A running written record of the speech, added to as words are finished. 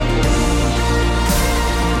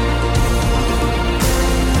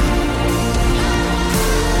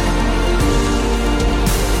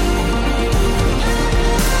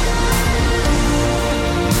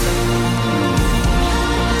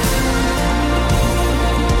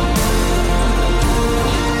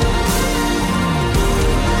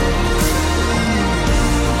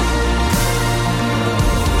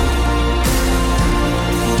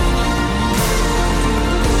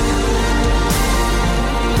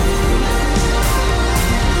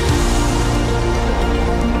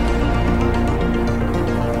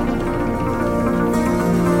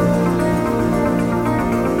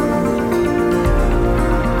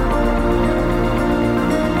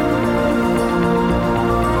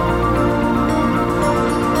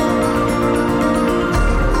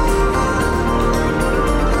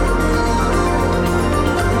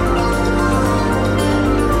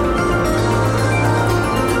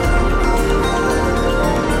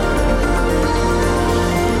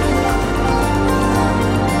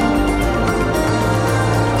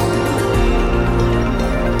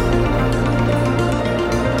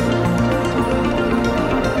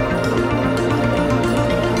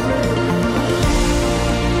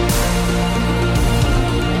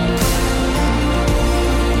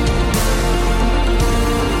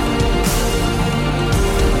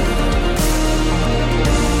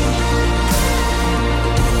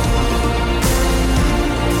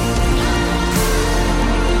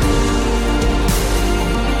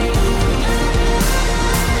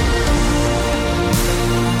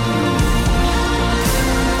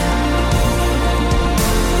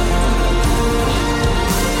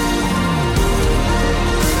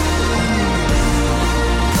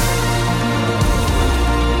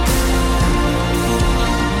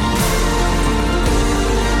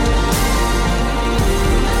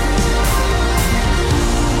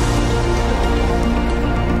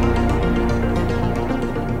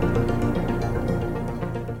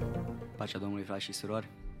și surori,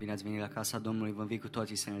 bine ați venit la casa Domnului. Vă invit cu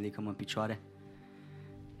toții să ne ridicăm în picioare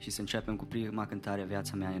și să începem cu prima cântare,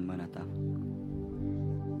 Viața mea e în mâna ta.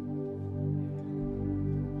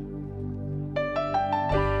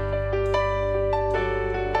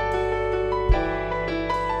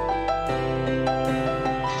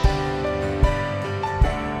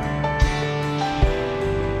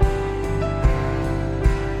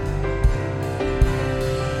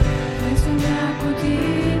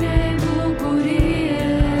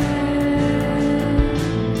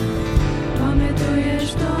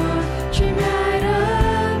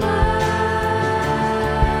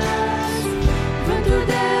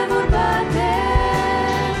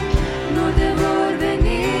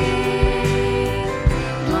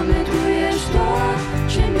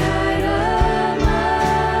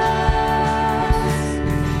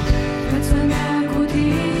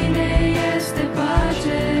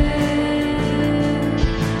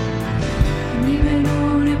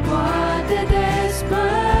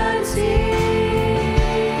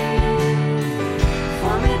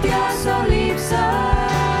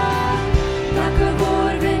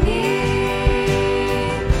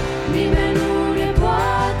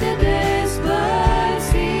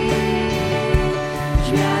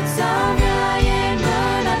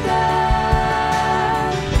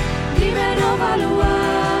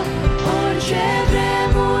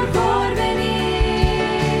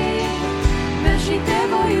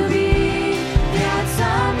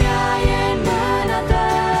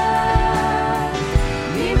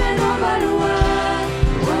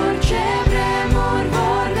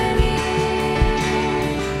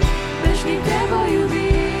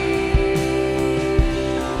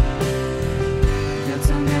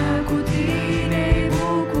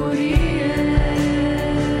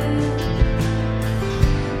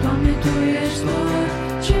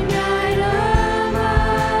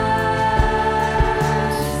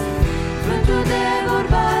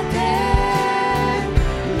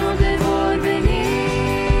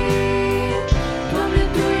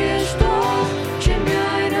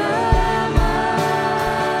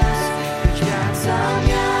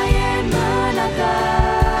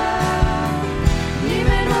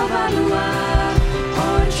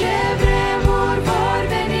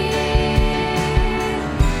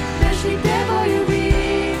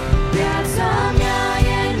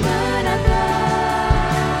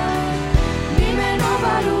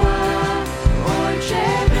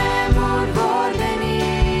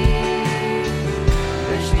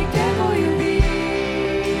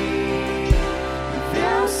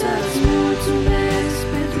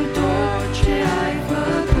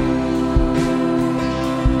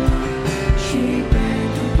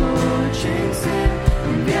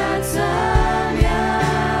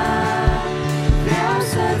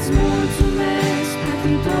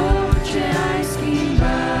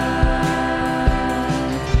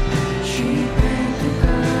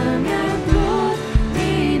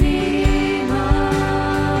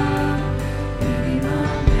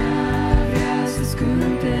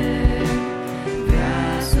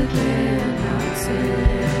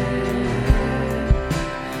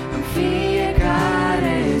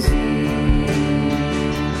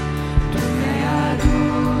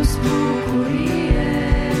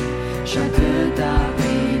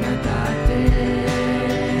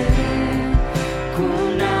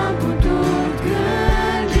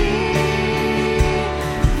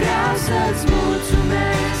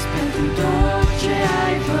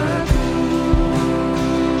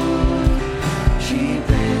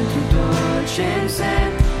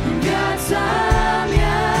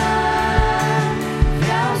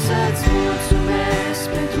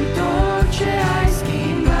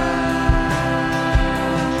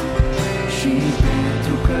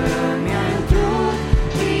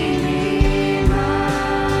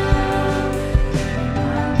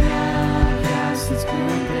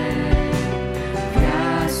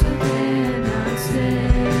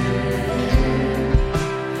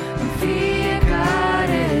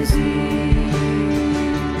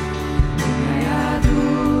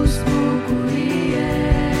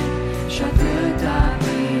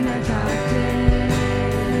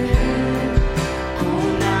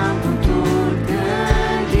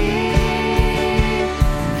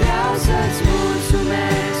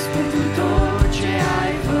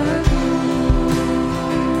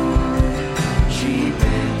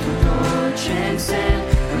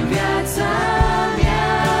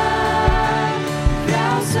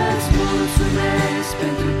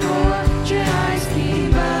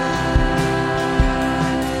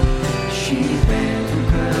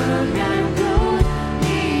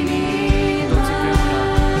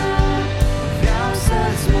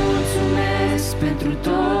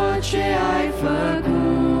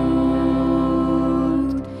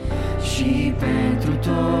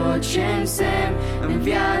 în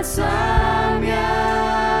viața mea.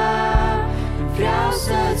 Vreau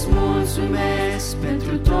să-ți mulțumesc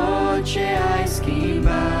pentru tot ce ai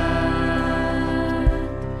schimbat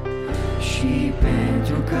și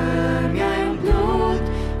pentru că mi-ai umplut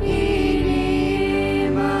inima.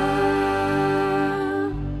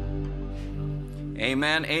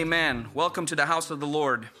 Amen, amen. Welcome to the house of the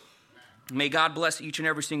Lord. May God bless each and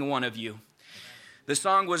every single one of you. The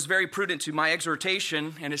song was very prudent to my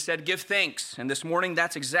exhortation, and it said, give thanks. And this morning,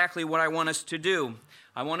 that's exactly what I want us to do.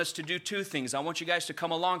 I want us to do two things. I want you guys to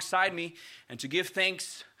come alongside me and to give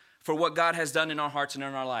thanks for what God has done in our hearts and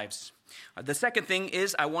in our lives. The second thing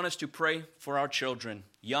is I want us to pray for our children,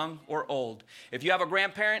 young or old. If you have a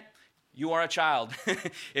grandparent, you are a child.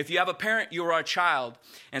 If you have a parent, you are a child.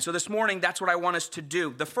 And so this morning, that's what I want us to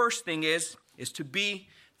do. The first thing is to be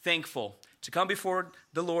thankful, to come before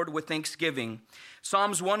the Lord with thanksgiving.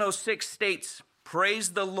 Psalms 106 states,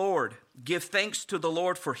 praise the Lord, give thanks to the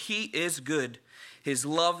Lord, for he is good. His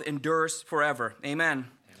love endures forever. Amen.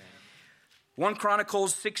 1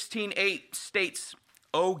 Chronicles 16:8 states,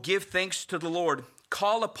 oh, give thanks to the Lord.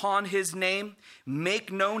 Call upon his name.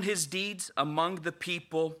 Make known his deeds among the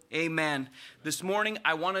people. Amen. This morning,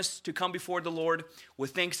 I want us to come before the Lord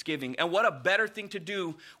with thanksgiving. And what a better thing to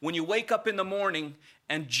do when you wake up in the morning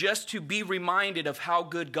and just to be reminded of how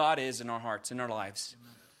good God is in our hearts, in our lives.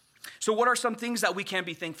 So what are some things that we can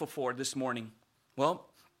be thankful for this morning? Well,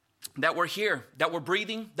 that we're here, that we're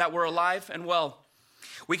breathing, that we're alive and well.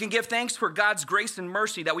 We can give thanks for God's grace and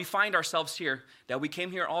mercy that we find ourselves here, that we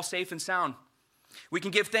came here all safe and sound. We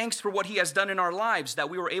can give thanks for what he has done in our lives, that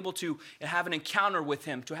we were able to have an encounter with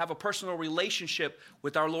him, to have a personal relationship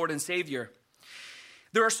with our Lord and Savior.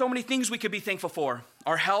 There are so many things we could be thankful for.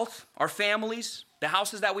 Our health, our families, the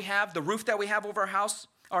houses that we have, the roof that we have over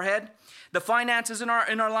our head, the finances in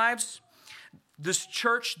our lives, this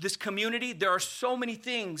church, this community. There are so many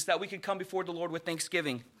things that we can come before the Lord with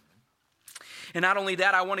thanksgiving. And not only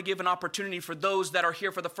that, I want to give an opportunity for those that are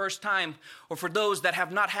here for the first time or for those that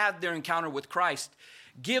have not had their encounter with Christ.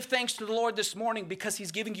 Give thanks to the Lord this morning because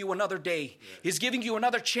he's giving you another day. He's giving you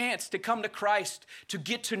another chance to come to Christ, to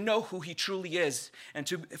get to know who he truly is, and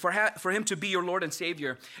for him to be your Lord and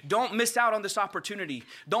Savior. Don't miss out on this opportunity.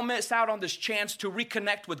 Don't miss out on this chance to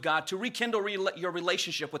reconnect with God, to rekindle your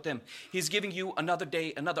relationship with him. He's giving you another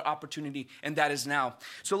day, another opportunity, and that is now.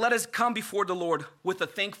 So let us come before the Lord with a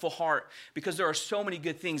thankful heart because there are so many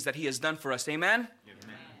good things that he has done for us. Amen?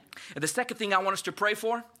 Amen. And the second thing I want us to pray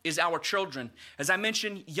for is our children. As I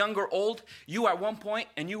mentioned, young or old, you at one point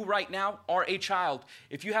and you right now are a child.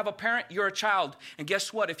 If you have a parent, you're a child. And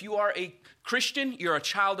guess what? If you are a Christian, you're a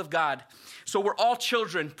child of God. So we're all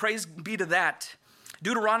children. Praise be to that.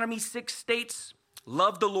 Deuteronomy 6 states,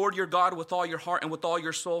 love the Lord your God with all your heart and with all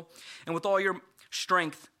your soul and with all your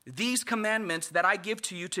strength. These commandments that I give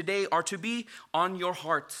to you today are to be on your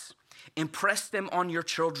hearts. Impress them on your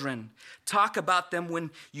children. Talk about them when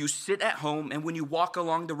you sit at home and when you walk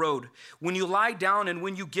along the road, when you lie down and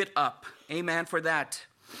when you get up. Amen for that.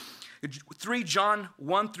 3 John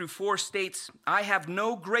 1-4 states, I have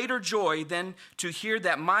no greater joy than to hear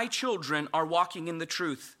that my children are walking in the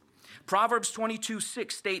truth. Proverbs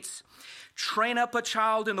 22:6 states, train up a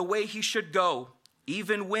child in the way he should go.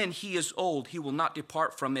 Even when he is old, he will not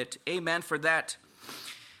depart from it. Amen for that.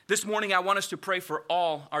 This morning, I want us to pray for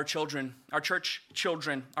all our children, our church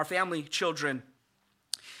children, our family children.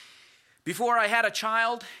 Before I had a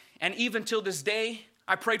child, and even till this day,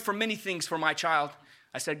 I prayed for many things for my child.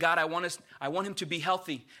 I said, God, I want him to be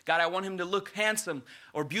healthy. God, I want him to look handsome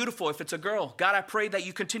or beautiful if it's a girl. God, I pray that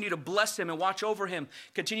you continue to bless him and watch over him.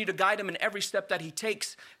 Continue to guide him in every step that he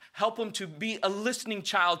takes. Help him to be a listening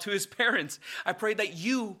child to his parents. I pray that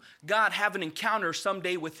you, God, have an encounter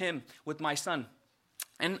someday with him, with my son.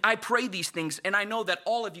 And I pray these things, and I know that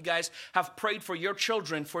all of you guys have prayed for your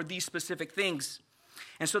children for these specific things.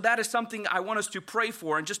 And so that is something I want us to pray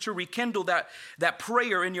for, and just to rekindle that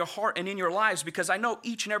prayer in your heart and in your lives, because I know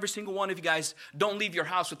each and every single one of you guys don't leave your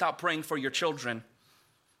house without praying for your children.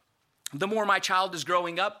 The more my child is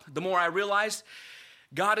growing up, the more I realize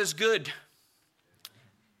God is good.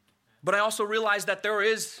 But I also realize that there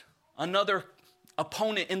is another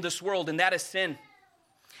opponent in this world, and that is sin.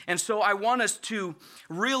 And so I want us to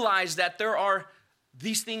realize that there are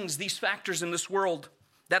these things, these factors in this world,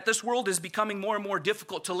 that this world is becoming more and more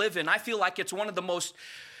difficult to live in. I feel like it's one of the most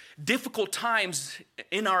difficult times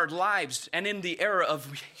in our lives and in the era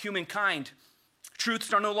of humankind.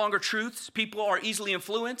 Truths are no longer truths. People are easily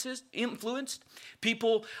influenced.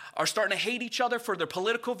 People are starting to hate each other for their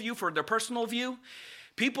political view, for their personal view.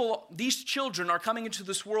 These children are coming into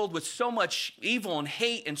this world with so much evil and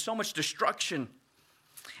hate and so much destruction.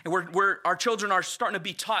 And our children are starting to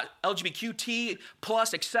be taught LGBTQ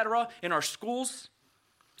plus, etc. in our schools.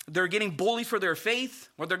 They're getting bullied for their faith,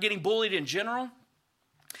 or they're getting bullied in general.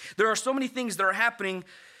 There are so many things that are happening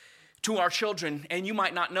to our children, and you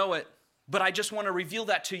might not know it, but I just want to reveal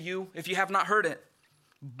that to you if you have not heard it.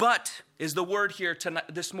 But is the word here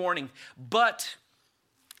this morning. But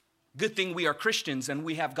good thing we are Christians and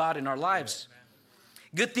we have God in our lives.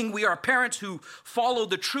 Good thing we are parents who follow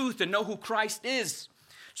the truth and know who Christ is,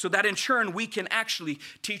 so that in turn we can actually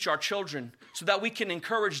teach our children, so that we can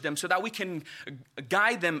encourage them, so that we can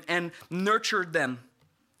guide them and nurture them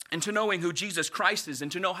into knowing who Jesus Christ is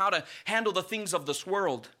and to know how to handle the things of this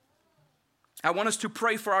world. I want us to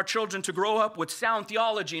pray for our children to grow up with sound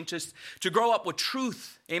theology and to grow up with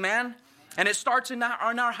truth. Amen? And it starts in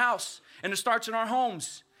our house, and it starts in our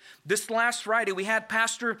homes. This last Friday, we had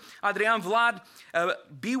Pastor Adrian Vlad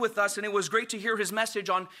be with us, and it was great to hear his message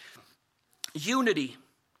on unity.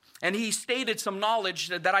 And he stated some knowledge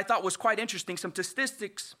that I thought was quite interesting, some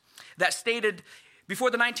statistics that stated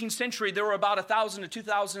before the 19th century, there were about 1,000 to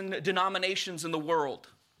 2,000 denominations in the world.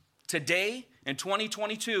 Today, in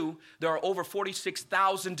 2022, there are over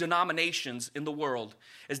 46,000 denominations in the world.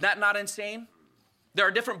 Is that not insane? There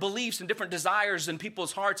are different beliefs and different desires in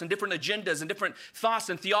people's hearts and different agendas and different thoughts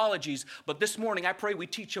and theologies. But this morning, I pray we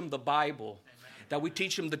teach them the Bible, that we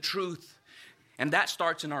teach them the truth, and that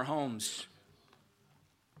starts in our homes.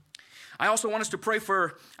 I also want us to pray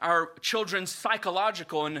for our children's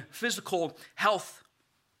psychological and physical health,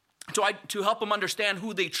 to help them understand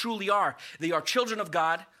who they truly are. They are children of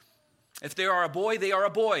God. If they are a boy, they are a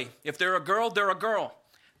boy. If they're a girl, they're a girl.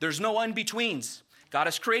 There's no in-betweens. God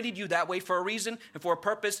has created you that way for a reason and for a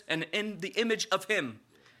purpose and in the image of Him.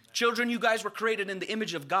 Children, you guys were created in the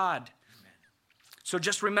image of God. So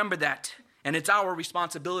just remember that. And it's our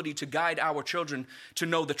responsibility to guide our children to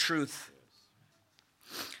know the truth.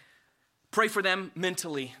 Pray for them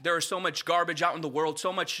mentally. There is so much garbage out in the world,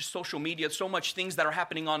 so much social media, so much things that are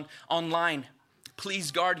happening online.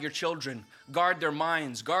 Please guard your children. Guard their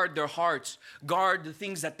minds. Guard their hearts. Guard the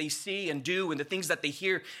things that they see and do and the things that they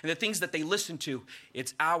hear and the things that they listen to.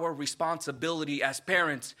 It's our responsibility as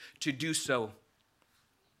parents to do so.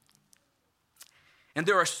 And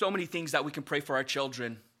there are so many things that we can pray for our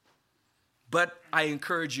children. But I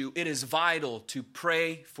encourage you, it is vital to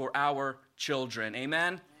pray for our children.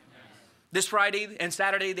 Amen? This Friday and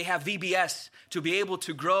Saturday, they have VBS to be able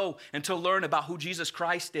to grow and to learn about who Jesus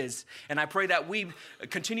Christ is. And I pray that we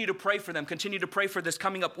continue to pray for them, continue to pray for this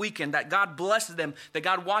coming up weekend, that God blesses them, that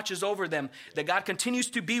God watches over them, that God continues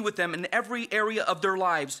to be with them in every area of their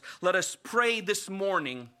lives. Let us pray this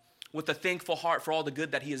morning with a thankful heart for all the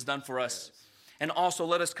good that He has done for us. And also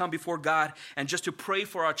let us come before God and just to pray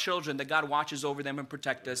for our children, that God watches over them and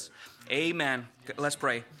protect us. Amen. Let's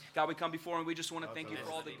pray. God, we come before and we just want to thank You for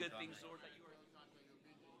all the good things, Lord.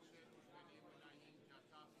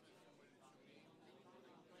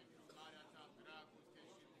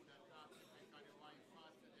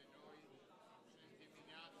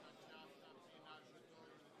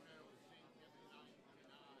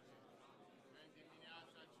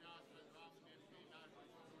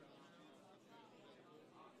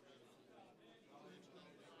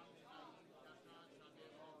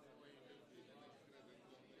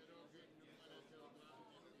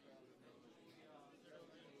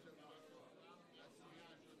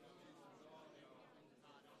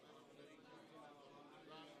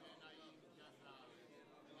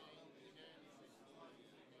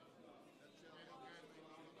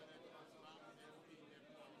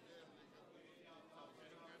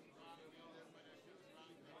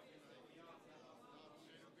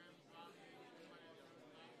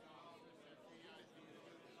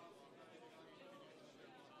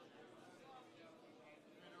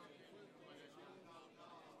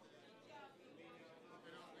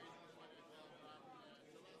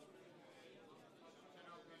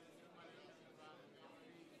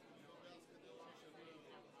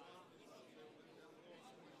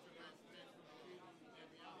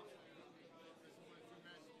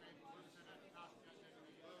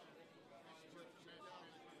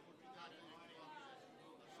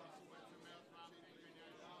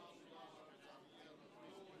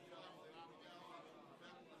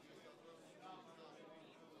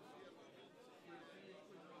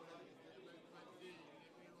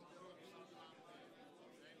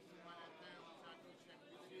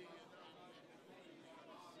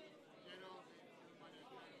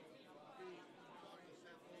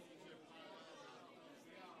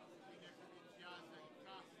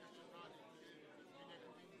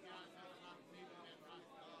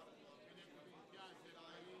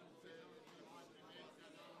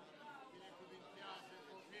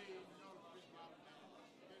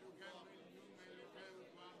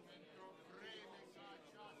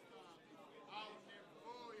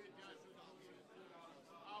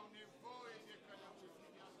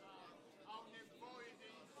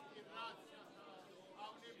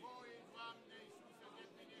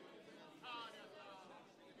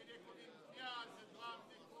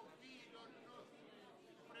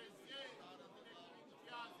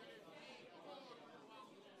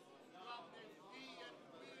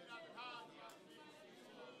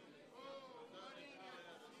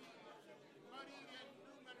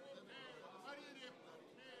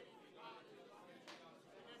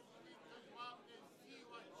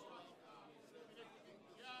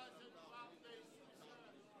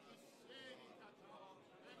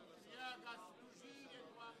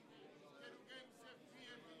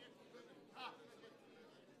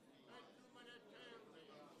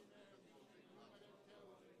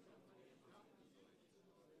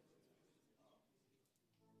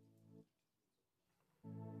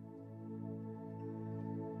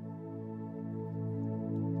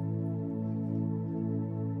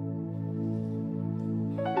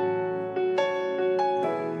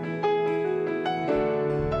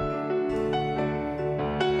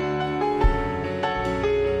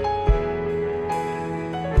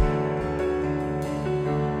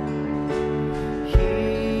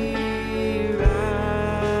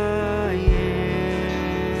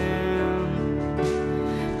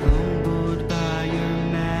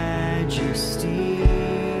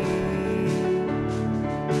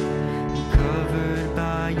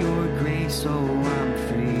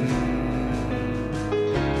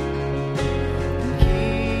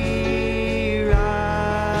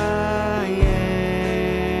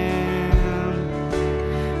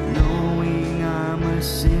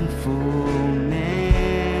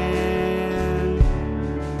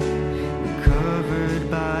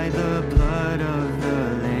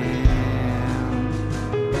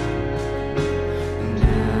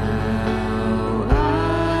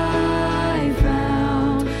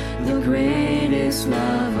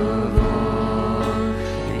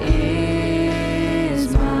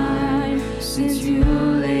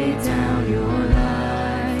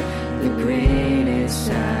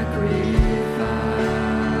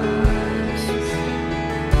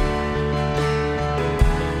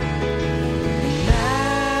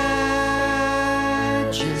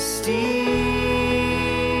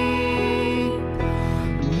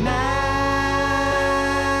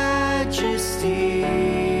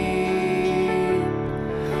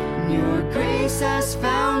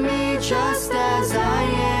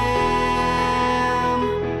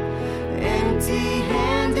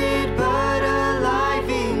 empty-handed but alive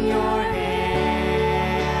in your hands.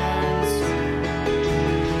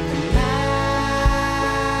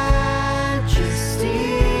 Majesty,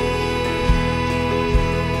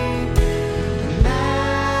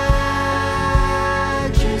 majesty.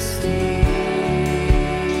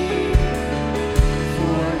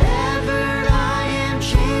 Forever I am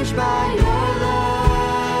changed by your love.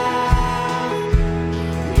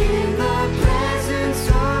 In the presence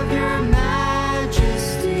of your majesty.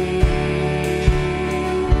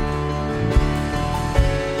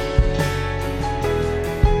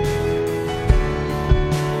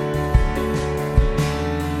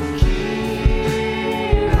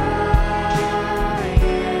 Here I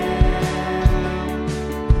am,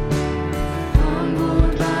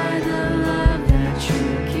 humbled by the love that you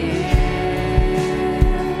give,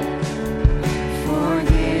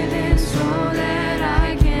 forgiven so that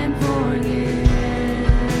I can forgive.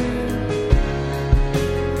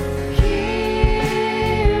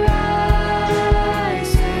 Here I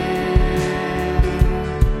stand,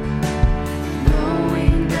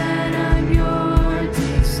 knowing that I'm your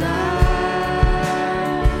desire,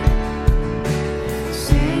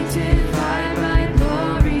 sanctified by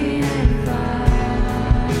glory and fire.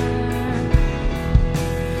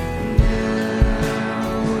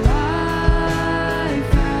 Now I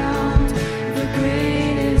found the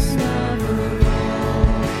greatest love of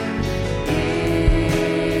all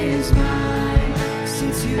is mine.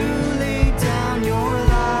 Since you laid down your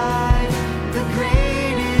life, the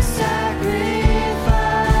greatest sacrifice.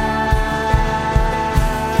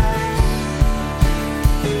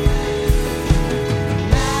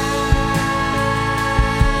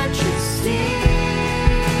 Majesty,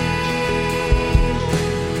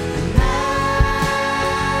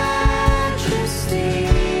 majesty.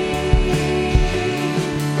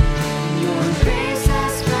 Your grace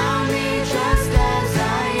has found me just as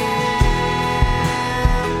I am,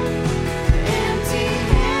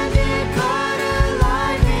 empty-handed but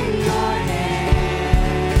alive in your hands.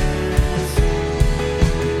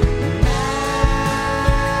 Majesty,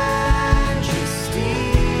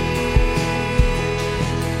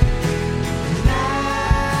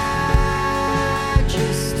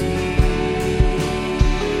 majesty.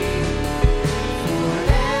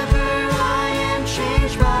 Forever I am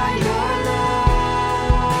changed by your love.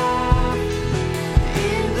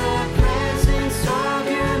 In the presence of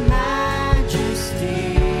your majesty.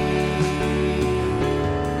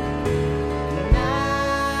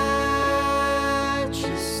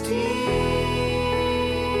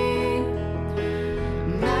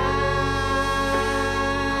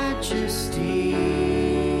 Majesty,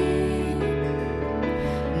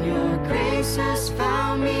 your grace has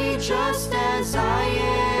found me just as I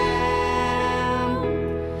am,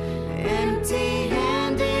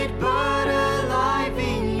 empty-handed but alive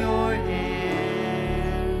in your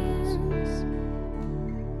hands.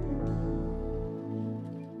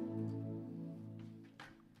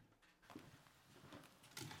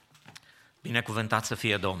 Binecuvântat să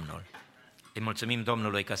fie Domnul! Îi mulțumim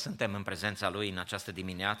Domnului că suntem în prezența Lui în această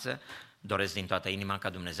dimineață. Doresc din toată inima ca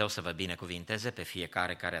Dumnezeu să vă binecuvinteze pe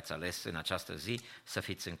fiecare care ați ales în această zi să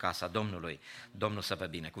fiți în casa Domnului. Domnul să vă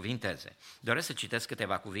binecuvinteze. Doresc să citesc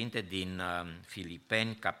câteva cuvinte din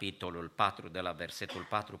Filipeni, capitolul 4, de la versetul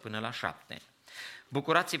 4 până la 7.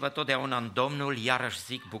 Bucurați-vă totdeauna în Domnul, iarăși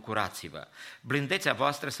zic bucurați-vă. Blândețea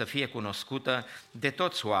voastră să fie cunoscută de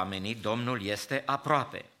toți oamenii, Domnul este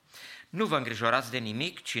aproape. Nu vă îngrijorați de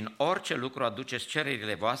nimic, ci în orice lucru aduceți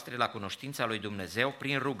cererile voastre la cunoștința lui Dumnezeu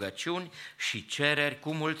prin rugăciuni și cereri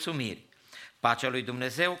cu mulțumiri. Pacea lui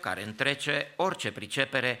Dumnezeu, care întrece orice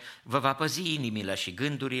pricepere, vă va păzi inimile și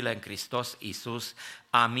gândurile în Hristos Iisus.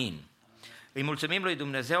 Amin. Îi mulțumim lui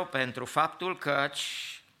Dumnezeu pentru faptul că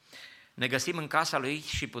ne găsim în casa Lui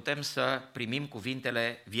și putem să primim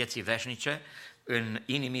cuvintele vieții veșnice în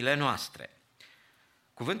inimile noastre.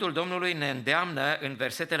 Cuvântul Domnului ne îndeamnă în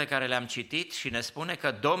versetele care le-am citit și ne spune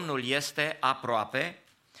că Domnul este aproape.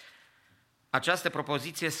 Această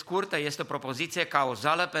propoziție scurtă este o propoziție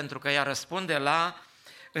cauzală pentru că ea răspunde la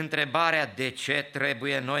întrebarea de ce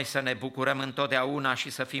trebuie noi să ne bucurăm întotdeauna și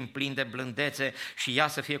să fim plini de blândețe și ea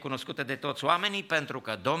să fie cunoscută de toți oamenii, pentru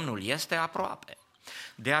că Domnul este aproape.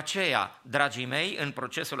 De aceea, dragii mei, în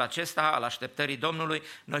procesul acesta al așteptării Domnului,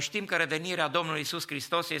 noi știm că revenirea Domnului Iisus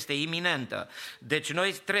Hristos este iminentă. Deci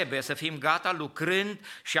noi trebuie să fim gata lucrând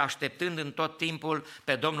și așteptând în tot timpul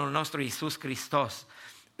pe Domnul nostru Iisus Hristos.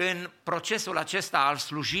 în procesul acesta al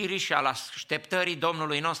slujirii și al așteptării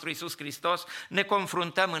Domnului nostru Iisus Hristos, ne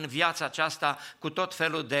confruntăm în viața aceasta cu tot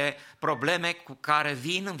felul de probleme cu care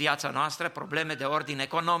vin în viața noastră, probleme de ordin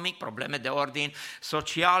economic, probleme de ordin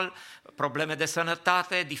social, probleme de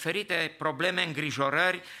sănătate, diferite probleme,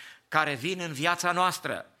 îngrijorări care vin în viața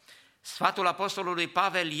noastră. Sfatul apostolului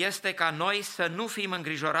Pavel este ca noi să nu fim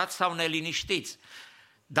îngrijorați sau neliniștiți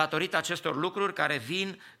datorită acestor lucruri care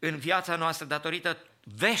vin în viața noastră, datorită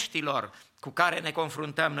veștilor cu care ne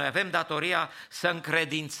confruntăm. Noi avem datoria să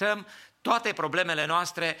încredințăm toate problemele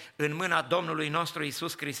noastre în mâna Domnului nostru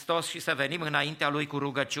Iisus Hristos și să venim înaintea Lui cu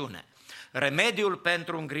rugăciune. Remediul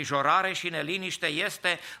pentru îngrijorare și neliniște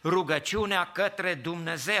este rugăciunea către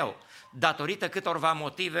Dumnezeu, datorită câtorva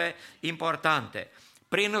motive importante.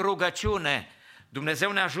 Prin rugăciune,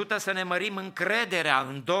 Dumnezeu ne ajută să ne mărim încrederea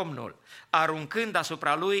în Domnul, aruncând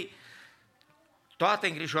asupra Lui toate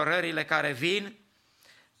îngrijorările care vin,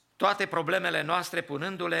 toate problemele noastre,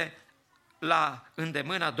 punându-le la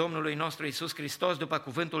îndemâna Domnului nostru Iisus Hristos, după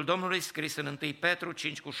cuvântul Domnului scris în 1 Petru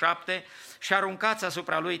 5:7, și aruncați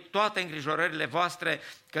asupra Lui toate îngrijorările voastre,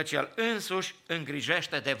 căci El însuși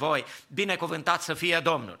îngrijește de voi. Binecuvântat să fie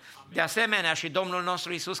Domnul! De asemenea, și Domnul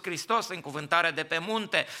nostru Iisus Hristos, în cuvântarea de pe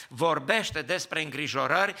munte, vorbește despre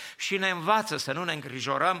îngrijorări și ne învață să nu ne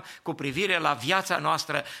îngrijorăm cu privire la viața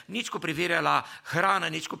noastră, nici cu privire la hrană,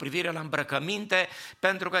 nici cu privire la îmbrăcăminte,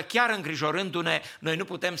 pentru că chiar îngrijorându-ne, noi nu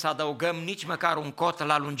putem să adăugăm nici măcar un cot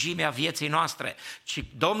la lungimea vieții noastre, ci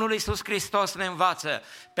Domnul Iisus Hristos ne învață,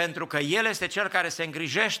 pentru că El este Cel care se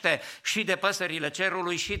îngrijește și de păsările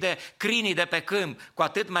cerului și de crinii de pe câmp, cu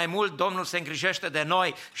atât mai mult Domnul se îngrijește de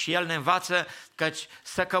noi și El ne învață căci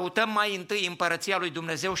să căutăm mai întâi împărăția lui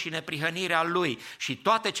Dumnezeu și neprihănirea Lui și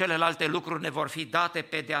toate celelalte lucruri ne vor fi date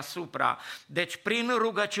pe deasupra. Deci prin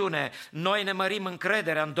rugăciune noi ne mărim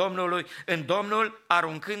încrederea în Domnul,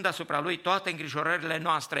 aruncând asupra Lui toate îngrijorările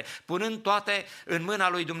noastre, punând toate în mâna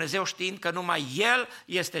lui Dumnezeu, știind că numai El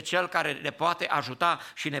este Cel care ne poate ajuta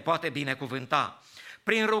și ne poate binecuvânta.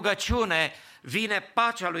 Prin rugăciune vine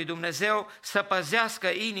pacea lui Dumnezeu să păzească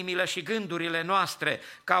inimile și gândurile noastre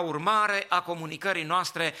ca urmare a comunicării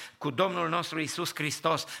noastre cu Domnul nostru Iisus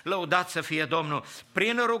Hristos. Lăudat să fie Domnul!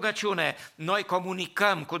 Prin rugăciune noi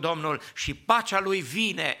comunicăm cu Domnul și pacea Lui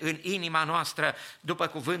vine în inima noastră, după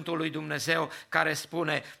cuvântul lui Dumnezeu care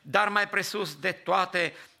spune: dar mai presus de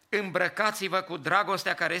toate, îmbrăcați-vă cu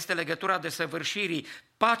dragostea care este legătura desăvârșirii,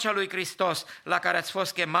 pacea lui Hristos, la care ați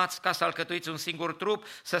fost chemați ca să alcătuiți un singur trup,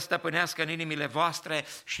 să stăpânească în inimile voastre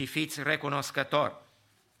și fiți recunoscători.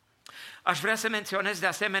 Aș vrea să menționez de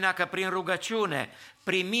asemenea că prin rugăciune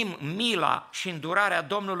primim mila și îndurarea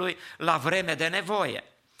Domnului la vreme de nevoie.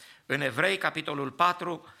 În Evrei, capitolul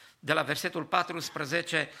 4, de la versetul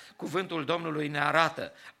 14, cuvântul Domnului ne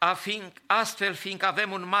arată: astfel, fiindcă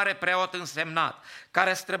avem un mare preot însemnat, care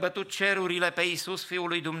a străbătut cerurile pe Iisus, Fiul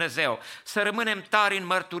lui Dumnezeu, să rămânem tari în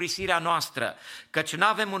mărturisirea noastră, căci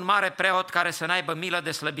n-avem un mare preot care să n-aibă milă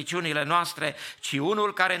de slăbiciunile noastre, ci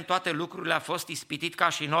unul care în toate lucrurile a fost ispitit ca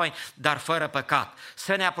și noi, dar fără păcat.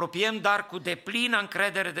 Să ne apropiem, dar cu deplină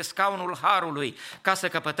încredere de scaunul harului, ca să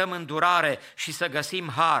căpătăm îndurare și să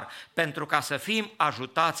găsim har, pentru ca să fim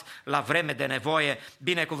ajutați la vreme de nevoie.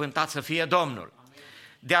 Binecuvântat să fie Domnul!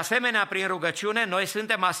 De asemenea, prin rugăciune, noi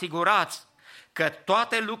suntem asigurați că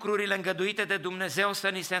toate lucrurile îngăduite de Dumnezeu să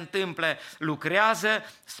ni se întâmple lucrează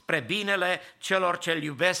spre binele celor ce-L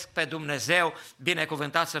iubesc pe Dumnezeu.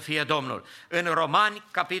 Binecuvântat să fie Domnul! În Romani,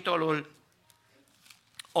 capitolul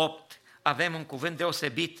 8, avem un cuvânt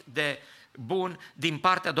deosebit de bun din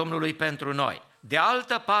partea Domnului pentru noi. De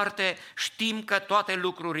altă parte, știm că toate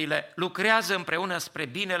lucrurile lucrează împreună spre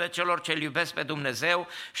binele celor ce-L iubesc pe Dumnezeu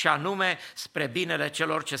și anume spre binele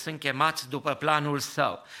celor ce sunt chemați după planul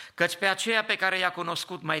Său. Căci pe aceea pe care i-a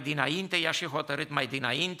cunoscut mai dinainte, i-a și hotărât mai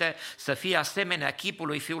dinainte să fie asemenea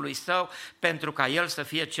chipului Fiului Său, pentru ca El să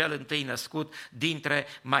fie cel întâi născut dintre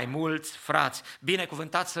mai mulți frați.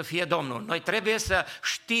 Binecuvântat să fie Domnul! Noi trebuie să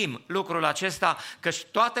știm lucrul acesta, căci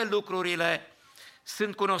toate lucrurile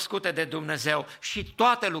sunt cunoscute de Dumnezeu și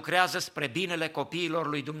toate lucrează spre binele copiilor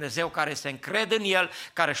lui Dumnezeu care se încred în El,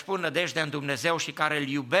 care își pun nădejdea în Dumnezeu și care îl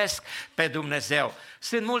iubesc pe Dumnezeu.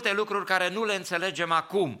 Sunt multe lucruri care nu le înțelegem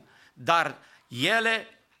acum, dar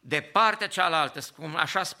ele De partea cealaltă,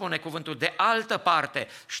 așa spune cuvântul, de altă parte,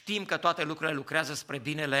 știm că toate lucrurile lucrează spre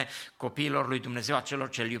binele copiilor lui Dumnezeu, a celor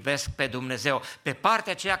ce îl iubesc pe Dumnezeu. Pe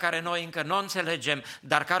partea aceea care noi încă nu înțelegem,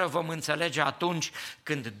 dar care o vom înțelege atunci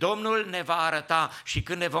când Domnul ne va arăta și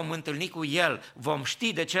când ne vom întâlni cu El, vom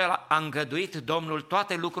ști de ce a îngăduit Domnul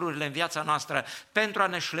toate lucrurile în viața noastră pentru a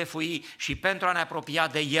ne șlefui și pentru a ne apropia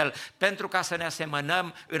de El, pentru ca să ne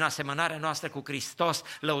asemănăm în asemănarea noastră cu Hristos,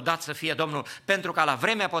 lăudat să fie Domnul, pentru ca la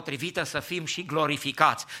vremea potrivită să fim și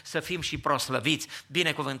glorificați, să fim și proslăviți,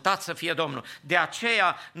 binecuvântat să fie Domnul. De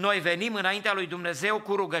aceea noi venim înaintea lui Dumnezeu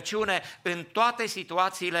cu rugăciune în toate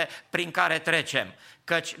situațiile prin care trecem,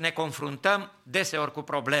 căci ne confruntăm deseori cu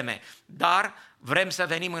probleme, dar vrem să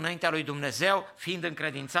venim înaintea lui Dumnezeu fiind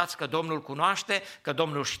încredințați că Domnul cunoaște, că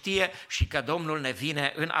Domnul știe și că Domnul ne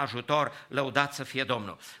vine în ajutor, lăudat să fie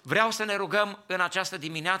Domnul. Vreau să ne rugăm în această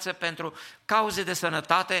dimineață pentru cauze de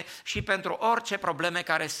sănătate și pentru orice probleme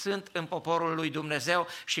care sunt în poporul lui Dumnezeu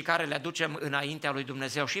și care le aducem înaintea lui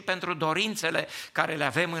Dumnezeu și pentru dorințele care le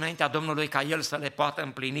avem înaintea Domnului ca El să le poată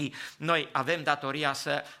împlini. Noi avem datoria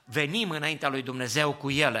să venim înaintea lui Dumnezeu cu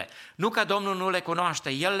ele. Nu că Domnul nu le cunoaște,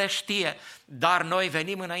 El le știe, dar noi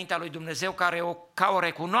venim înaintea lui Dumnezeu ca o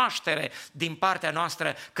recunoaștere din partea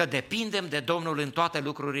noastră că depindem de Domnul în toate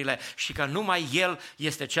lucrurile și că numai El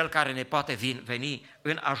este Cel care ne poate veni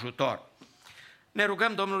în ajutor. Ne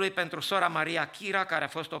rugăm Domnului pentru sora Maria Chira, care a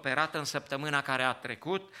fost operată în săptămâna care a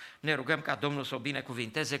trecut. Ne rugăm ca Domnul să o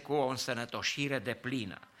binecuvinteze cu o însănătoșire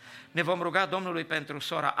deplină. Ne vom ruga Domnului pentru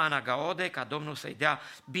sora Ana Gaode, ca Domnul să-i dea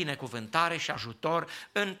binecuvântare și ajutor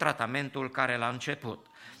în tratamentul care l-a început.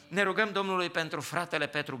 Ne rugăm Domnului pentru fratele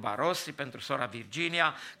Petru Baros și pentru sora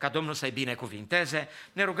Virginia, ca Domnul să-i binecuvinteze.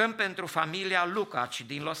 Ne rugăm pentru familia Lucaci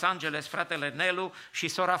din Los Angeles, fratele Nelu și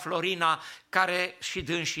sora Florina, care și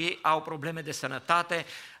dânsii au probleme de sănătate,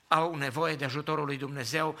 au nevoie de ajutorul lui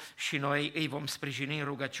Dumnezeu și noi îi vom sprijini în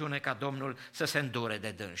rugăciune ca Domnul să se îndure de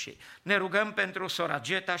dânsii. Ne rugăm pentru sora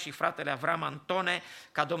Geta și fratele Avram Antone,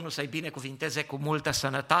 ca Domnul să-i binecuvinteze cu multă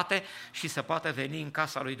sănătate și să poată veni în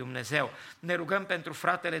casa lui Dumnezeu. Ne rugăm pentru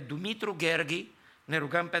fratele Dumitru Gherghi, ne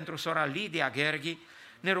rugăm pentru sora Lidia Gherghi,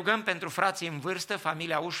 ne rugăm pentru frații în vârstă,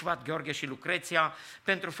 familia Ușvat, Gheorghe și Lucreția,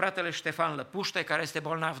 pentru fratele Ștefan Lăpuște, care este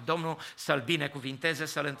bolnav, Domnul să-l binecuvinteze,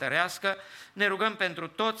 să-l întărească. Ne rugăm pentru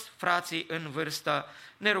toți frații în vârstă,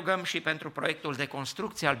 ne rugăm și pentru proiectul de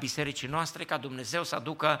construcție al bisericii noastre, ca Dumnezeu să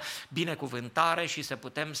aducă binecuvântare și să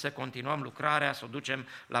putem să continuăm lucrarea, să o ducem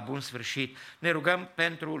la bun sfârșit. Ne rugăm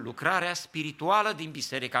pentru lucrarea spirituală din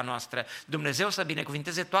biserica noastră. Dumnezeu să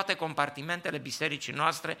binecuvinteze toate compartimentele bisericii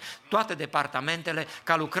noastre, toate departamentele,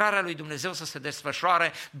 ca lucrarea lui Dumnezeu să se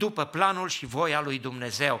desfășoare după planul și voia lui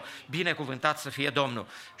Dumnezeu. Binecuvântat să fie Domnul.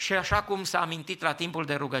 Și așa cum s-a amintit la timpul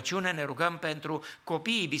de rugăciune, ne rugăm pentru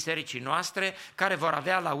copiii bisericii noastre care vor avea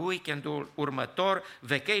la weekendul următor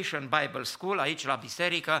Vacation Bible School aici la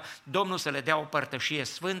biserică, Domnul să le dea o părtășie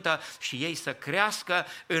sfântă și ei să crească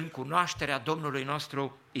în cunoașterea Domnului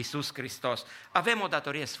nostru Iisus Hristos. Avem o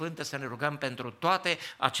datorie sfântă să ne rugăm pentru toate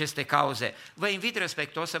aceste cauze. Vă invit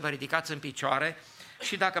respectuos să vă ridicați în picioare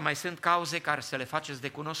și dacă mai sunt cauze care să le faceți de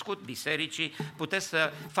cunoscut bisericii, puteți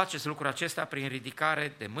să faceți lucrul acesta prin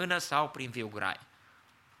ridicare de mână sau prin viugrai.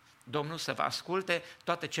 Domnul să vă asculte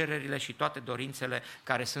toate cererile și toate dorințele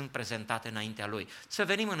care sunt prezentate înaintea Lui. Să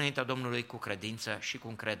venim înaintea Domnului cu credință și cu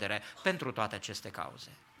încredere pentru toate aceste cauze.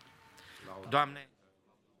 Doamne,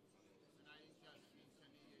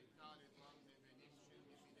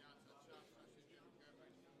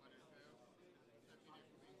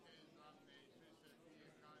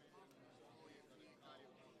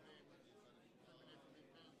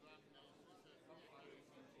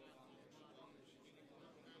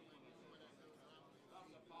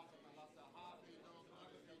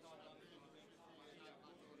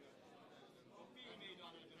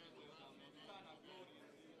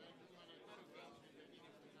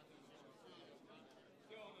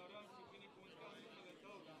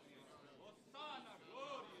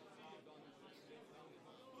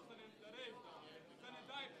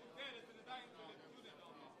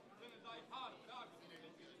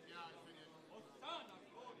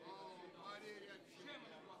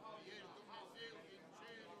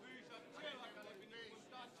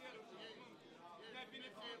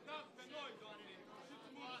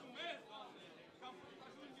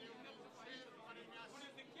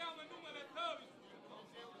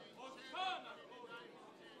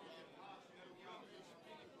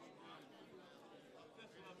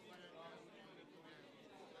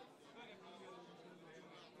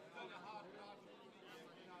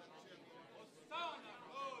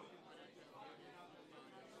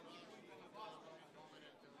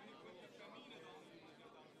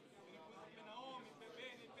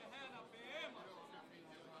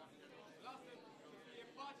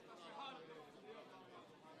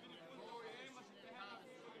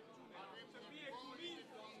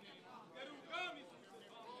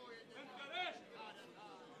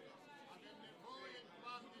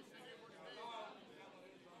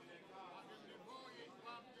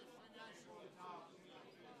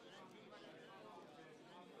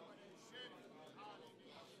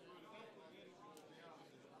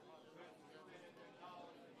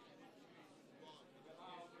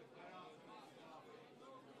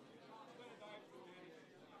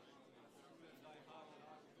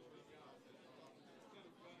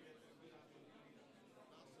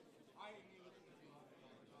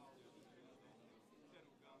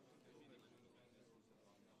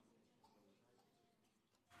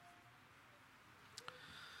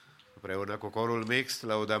 Împreună cu corul mix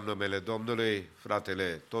lăudăm numele Domnului,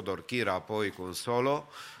 fratele Todor Chira, apoi cu un solo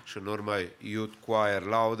și în urmă Youth Choir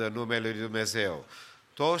laudă numele Lui Dumnezeu.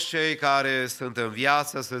 Toți cei care sunt în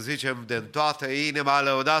viață, să zicem, din toată inima,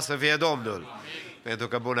 lăudați să fie Domnul. Amin. Pentru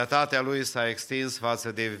că bunătatea Lui s-a extins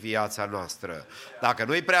față de viața noastră. Dacă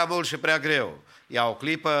nu-i prea mult și prea greu, ia o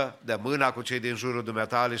clipă, dă mâna cu cei din jurul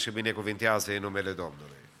dumneatale și binecuvintează în numele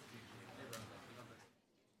Domnului.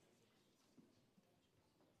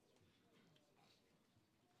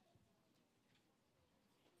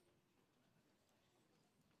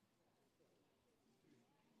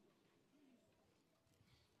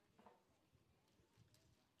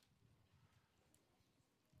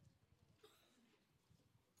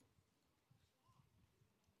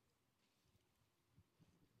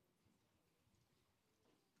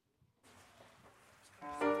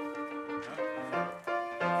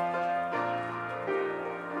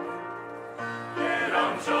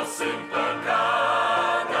 Jos în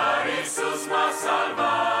păcat, dar Iisus m-a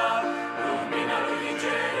salvat, lumina lui din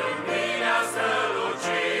cer în mine a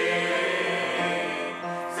strălucit.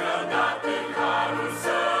 Zădat în harul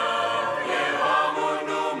său, eu am un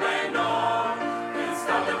nume nou, când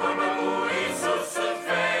stau de vorbă cu Iisus sunt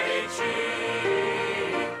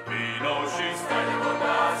fericit. Vino și stai de vorbă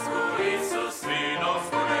azi cu Iisus, vino,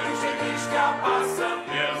 spune-Lui ce nici te apasă,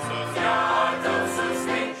 El să-ți ia al tău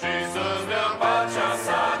susțin și să-ți dea pacea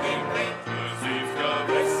sa.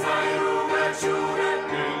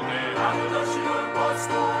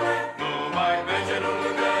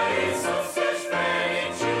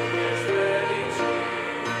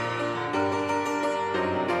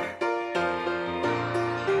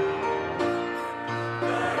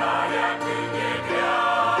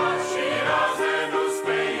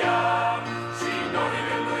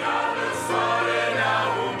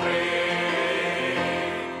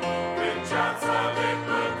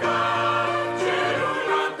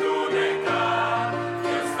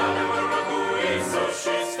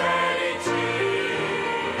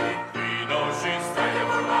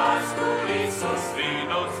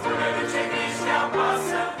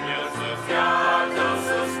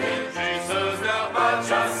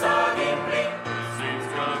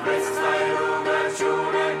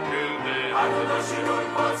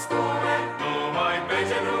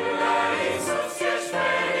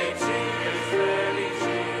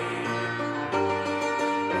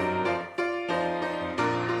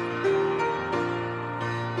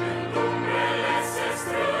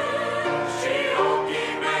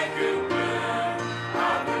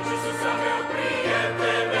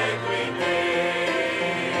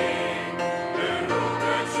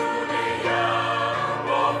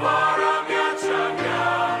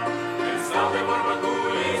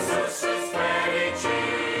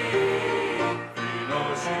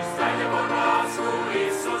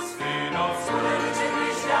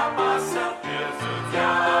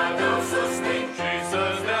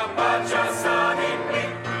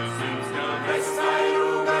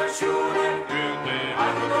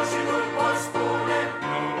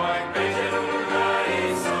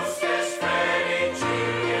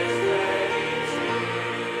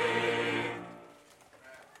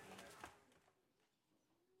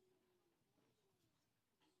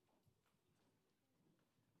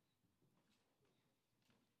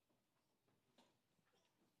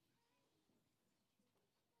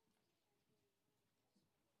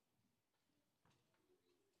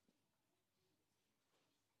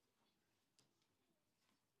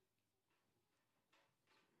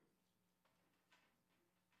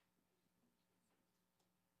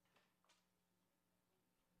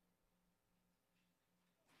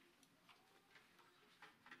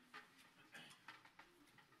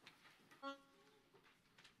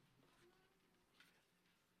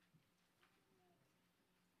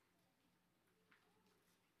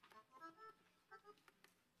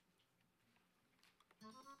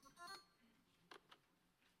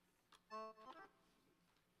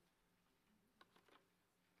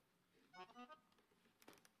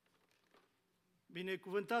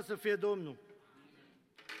 Binecuvântat să fie Domnul!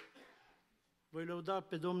 Voi lăuda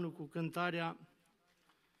pe Domnul cu cântarea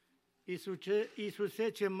Iisuse,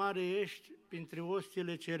 ce mare ești printre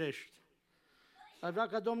ostiile cerești. Aș vrea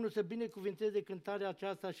ca Domnul să binecuvânteze cântarea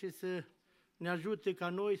aceasta și să ne ajute ca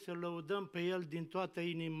noi să lăudăm pe El din toată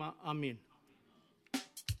inima. Amin.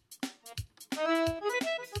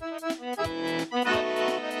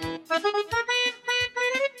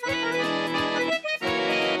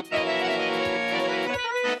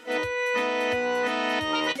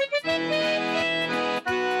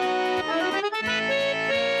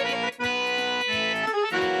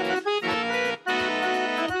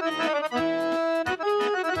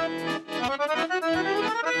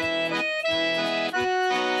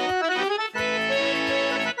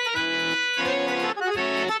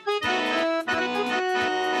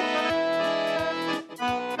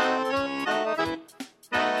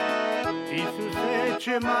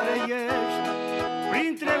 ce mare ești,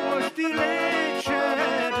 printre ostile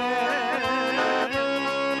cerești.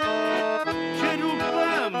 Cerul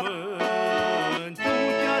pământul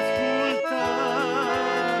te ascultă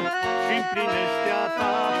și împlinește a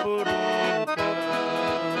ta poruncă.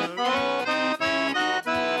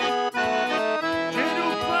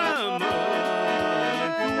 Cerul pământul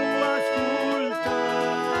ascultă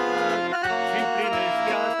și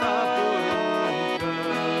împlinește a ta poruncă.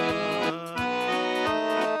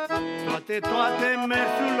 Toate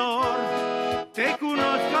mersul lor te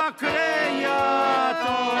cunosc ca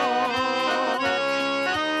creator.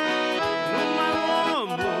 Numai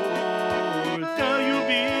omul tău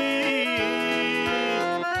iubit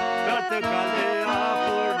pe-altă cale a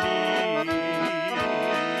pornit.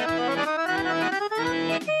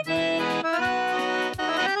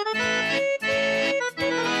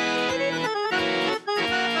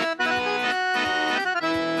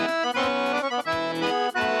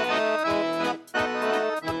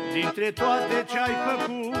 Dintre toate ce-ai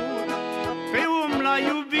făcut, pe om l-ai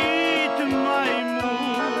iubit mai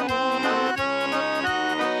mult.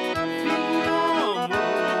 Singur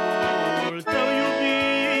omul tău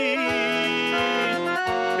iubit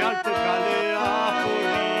pe altă cale a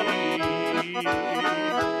pornit.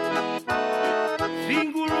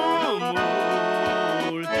 Singur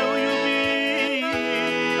omul tău iubit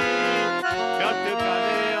pe altă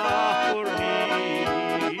cale a pornit.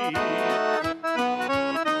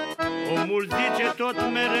 Omul zice tot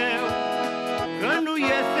mereu că nu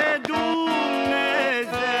este Dumnezeu.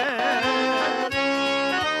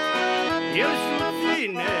 El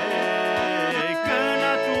susține că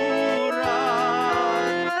natura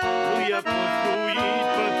nu i-a construit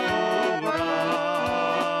pătura.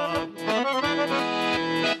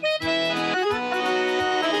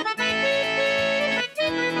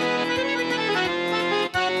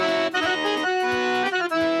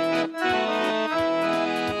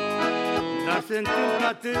 Dar se întâmplă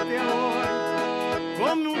atâtea ori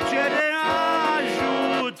cum nu cere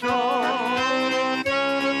ajutor.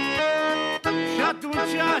 Și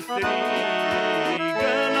atunci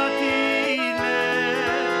strigă la tine: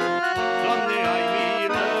 Doamne, ai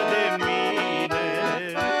milă de mine.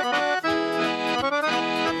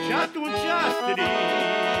 Și atunci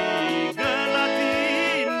strigă la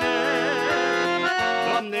tine: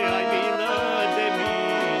 Doamne, ai milă de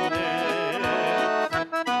mine.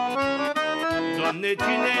 Doamne,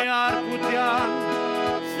 cine ar putea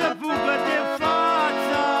să fugă de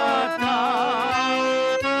fața ta?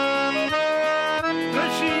 Că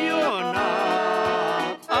și Iona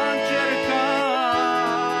a încercat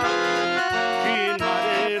și în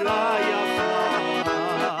mare l-ai aflat.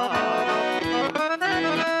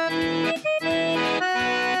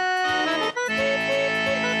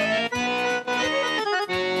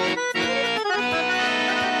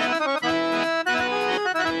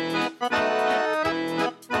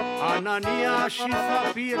 Anania și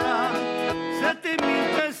Safira să te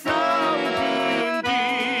mintă s-au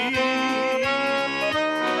gândit.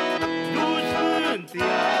 Duh Sfânt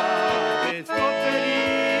i-a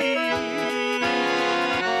descoperit,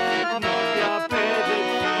 noaptea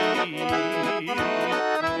pedepsit.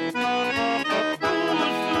 Duh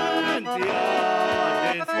Sfânt i-a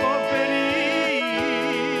descoperit,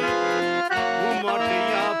 cu moarte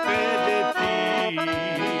i-a pedepsit.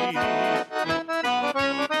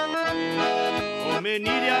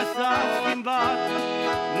 Omenirea s-a schimbat,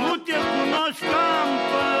 nu te cunosc ca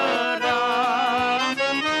împărat,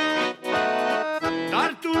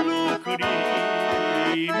 dar tu lucri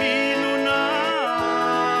minunat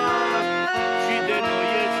și de noi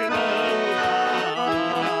ești lăudat.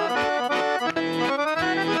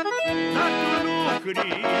 Dar tu lucri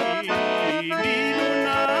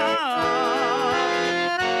minunat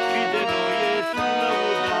și de noi ești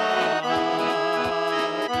lăudat.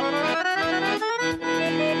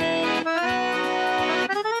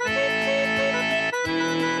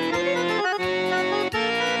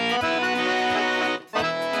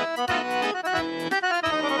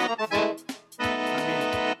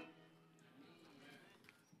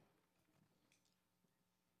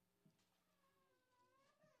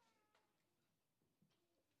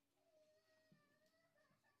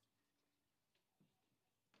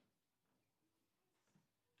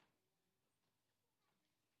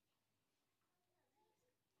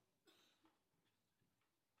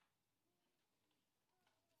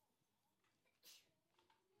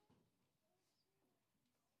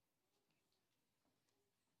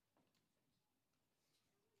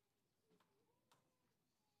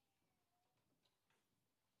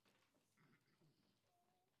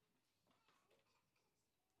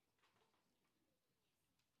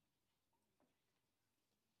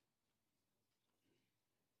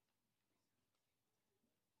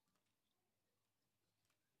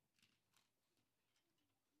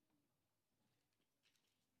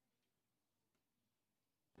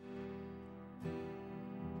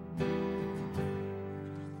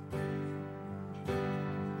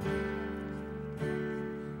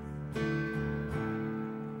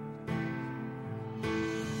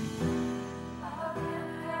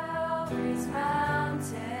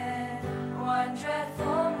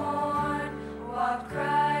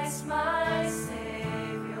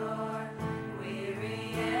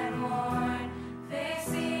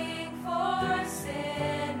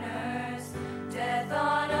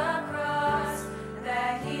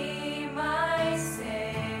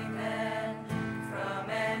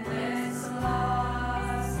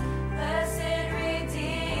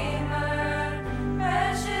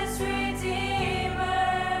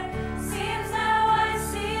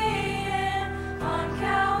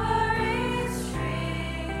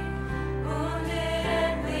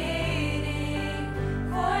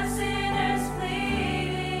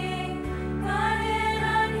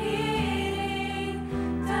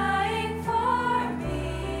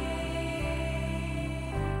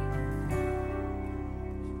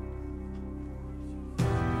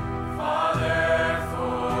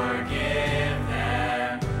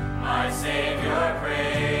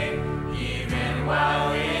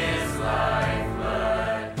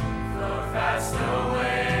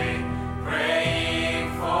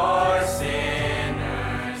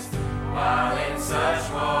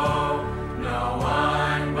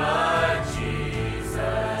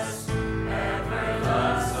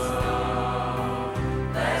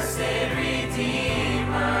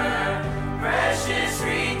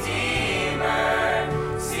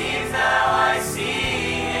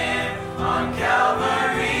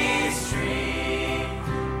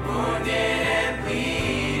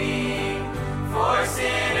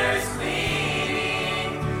 sinners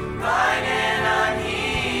bleeding, blind and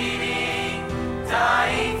unheeding,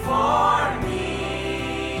 dying for me,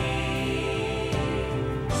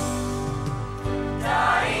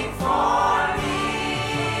 dying for me.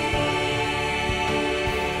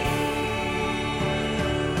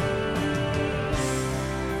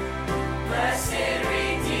 Blessed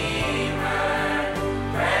Redeemer,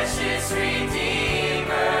 precious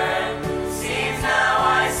Redeemer, seems now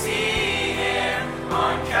I see him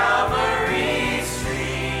on Calvary's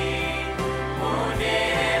tree,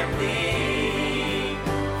 wounded and bleeding,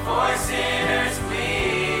 for sinners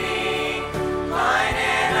bleeding, blind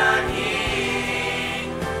and unheeding,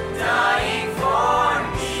 dying for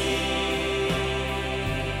me.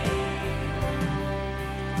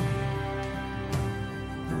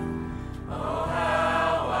 Oh,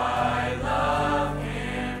 how I love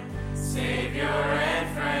him, Savior and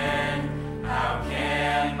friend. How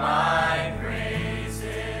can my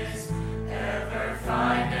praises ever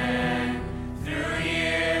find end? Through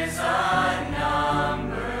years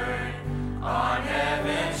unnumbered, on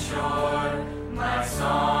heaven's shore, my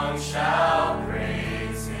song shall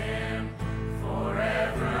praise him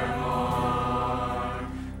forevermore.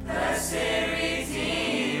 Blessed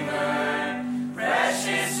Redeemer,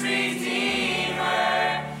 precious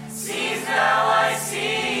Redeemer, sees now I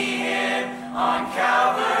see him on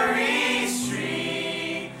Calvary's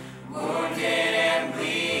tree, wounded and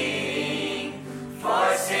bleeding, for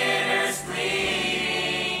sinners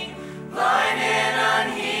bleeding, blind and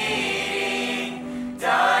unheeding,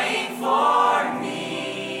 dying for me.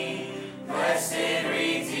 Blessed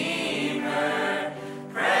Redeemer,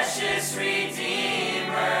 precious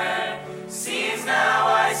Redeemer, sees now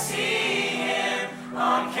I see him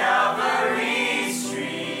on Calvary's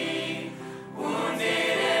tree,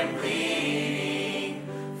 wounded and bleeding,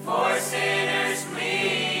 for sinners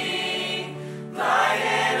bleeding, blind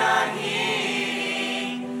and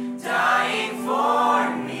unheeding, dying for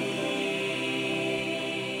me.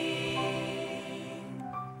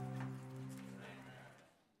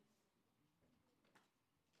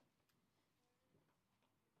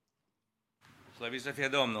 Slăvit să fie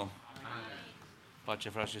Domnul! Pace,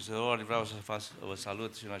 frați și surori, vreau să vă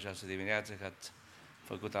salut și în această dimineață că ați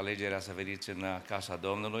făcut alegerea să veniți în casa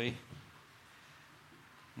Domnului.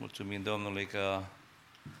 Mulțumim Domnului că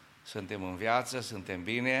suntem în viață, suntem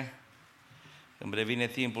bine. Îmi revine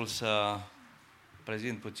timpul să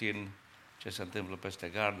prezint puțin ce se întâmplă peste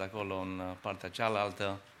gard, acolo în partea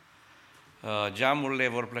cealaltă. Geamurile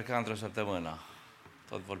vor pleca într-o săptămână.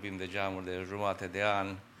 Tot vorbim de geamuri de jumătate de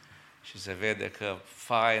an și se vede că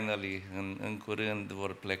finally, în curând,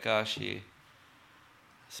 vor pleca și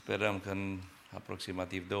sperăm că în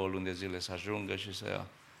aproximativ 2 luni de zile să ajungă și să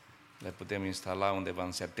le putem instala undeva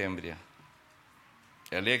în septembrie.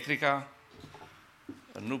 Electrica,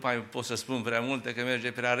 nu mai pot să spun prea multe că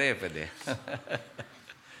merge prea repede.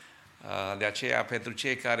 De aceea, pentru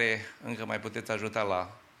cei care încă mai puteți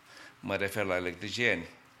ajuta mă refer la electricieni,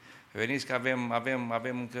 veniți că avem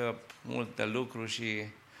încă multe lucruri și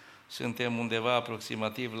suntem undeva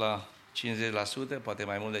aproximativ la 50%, poate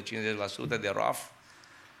mai mult de 50% de ROF.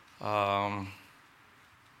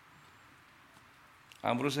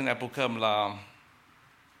 Am vrut să ne apucăm la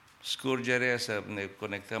scurgere, să ne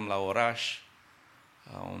conectăm la oraș.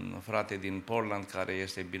 Un frate din Portland care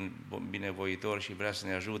este binevoitor și vrea să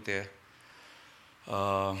ne ajute.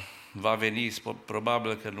 Va veni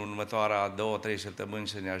probabil că în următoarea 2-3 săptămâni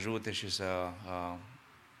să ne ajute și să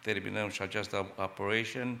terminăm și această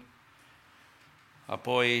operation.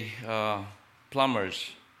 Apoi, plumbers,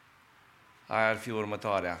 aia ar fi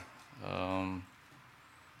următoarea.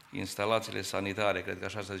 Instalațiile sanitare, cred că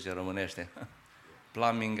așa se zice românește.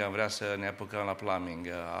 Plumbing, am vrea să ne apucăm la plumbing.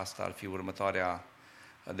 Asta ar fi următoarea.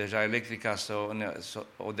 Deja electrica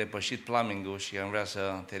o depășit plumbing-ul și am vrea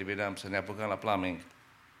să terminăm, să ne apucăm la plumbing.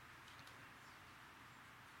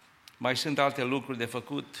 Mai sunt alte lucruri de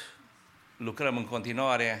făcut. Lucrăm în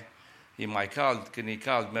continuare. E mai cald, când e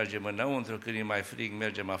cald mergem înăuntru, când e mai frig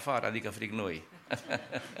mergem afară, adică frig noi.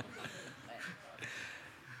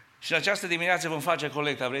 Și în această dimineață vom face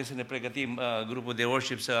colecta. Vrem să ne pregătim grupul de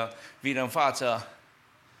worship să vină în față.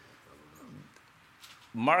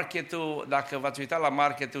 Marketul, dacă v-ați uitat la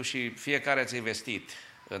marketul și fiecare ați investit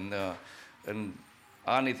în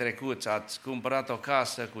anii trecuți, ați cumpărat o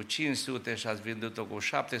casă cu 500 și ați vândut-o cu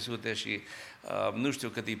 700 și nu știu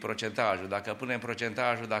cât e procentajul. Dacă punem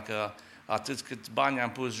procentajul, dacă atât cât bani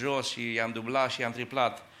am pus jos și i-am dublat și i-am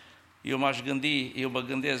triplat, eu mă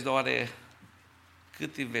gândesc doar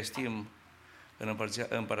cât investim în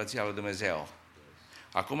Împărăția lui Dumnezeu.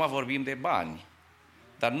 Acum vorbim de bani.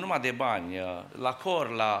 dar nu numai de bani, la cor,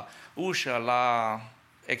 la ușă, la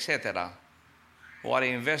etc. Oare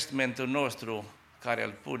investmentul nostru care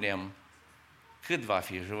îl punem, cât va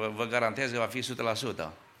fi? Și vă garantez că va fi 100%.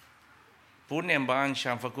 Punem bani și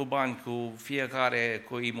am făcut bani cu fiecare,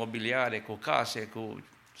 cu imobiliare, cu case, cu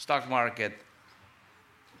stock market.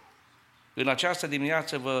 În această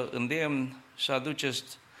dimineață vă îndemn să aduceți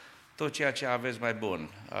tot ceea ce aveți mai bun.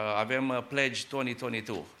 Avem Pledge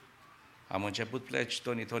 2022. Am început Pledge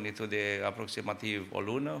 2022 de aproximativ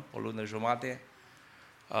o lună jumate.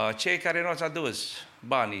 Cei care nu ați adus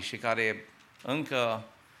banii și care încă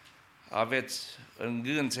aveți în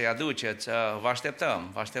gând să-i aduceți, vă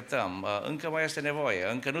așteptăm. Încă mai este nevoie,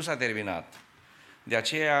 încă nu s-a terminat. De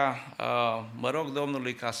aceea mă rog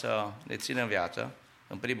Domnului ca să ne țină în viață,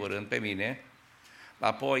 în primul rând pe mine,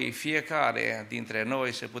 apoi fiecare dintre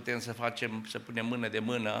noi să putem să punem mână de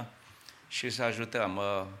mână și să ajutăm.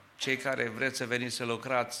 Cei care vreți să veniți să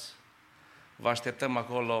lucrați, vă așteptăm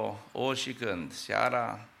acolo ori și când,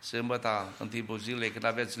 seara, sâmbătă, în timpul zilei, când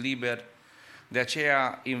aveți liber. De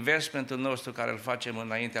aceea, investmentul nostru care îl facem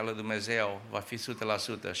înaintea lui Dumnezeu va fi 100%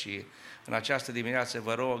 și în această dimineață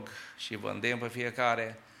vă rog și vă îndemn pe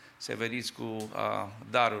fiecare să veniți cu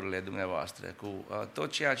darurile dumneavoastră, cu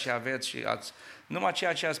tot ceea ce aveți și numai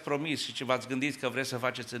ceea ce ați promis și ce v-ați gândit că vreți să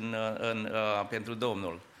faceți pentru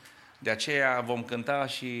Domnul. De aceea vom cânta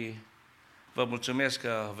și vă mulțumesc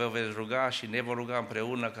că vă veți ruga și ne vom ruga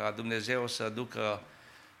împreună ca Dumnezeu să ducă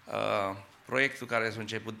proiectul care s-a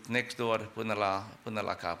început Next Door până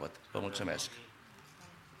la capăt. Vă mulțumesc!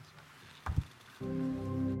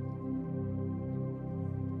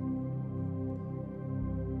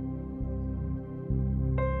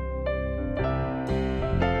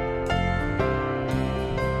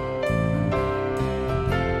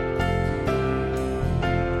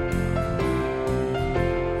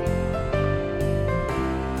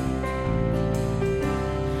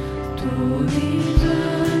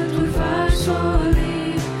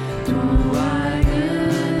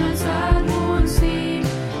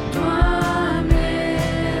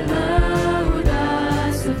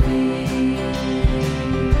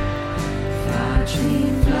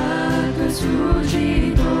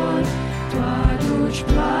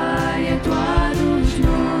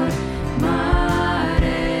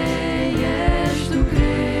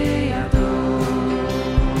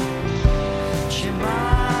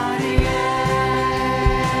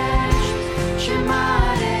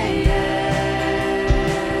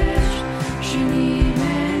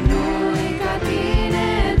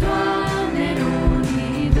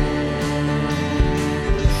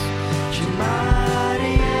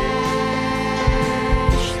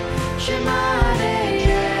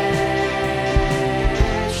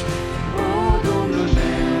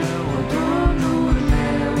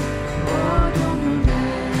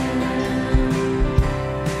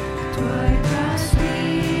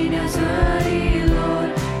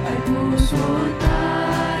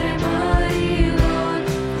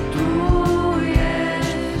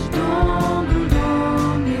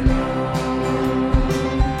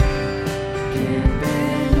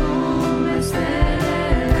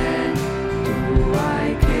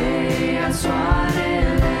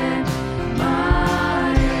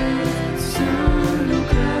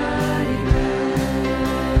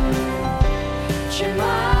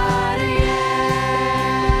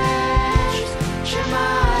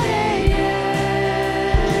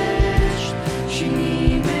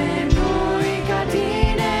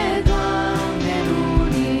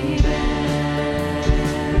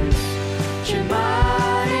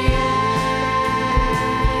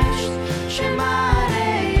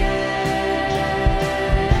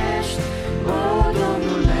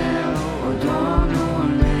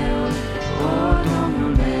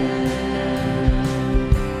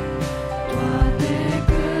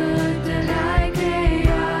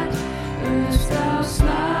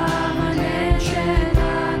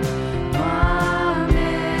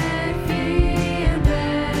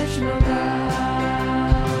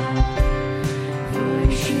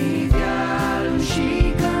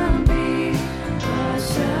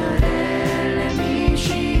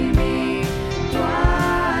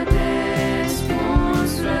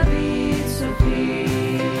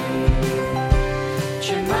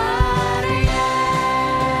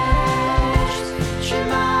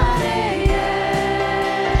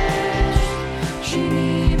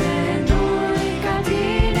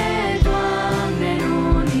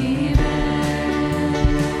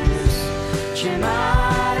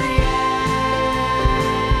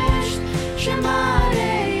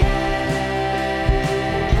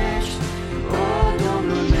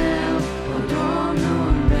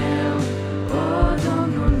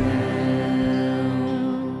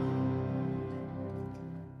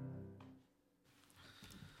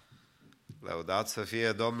 Lăudat să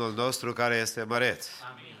fie Domnul nostru care este măreț.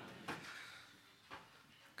 Amin.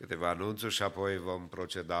 Câteva anunțuri și apoi vom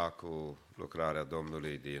proceda cu lucrarea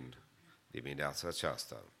Domnului din dimineața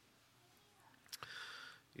aceasta.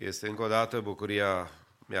 Este încă o dată bucuria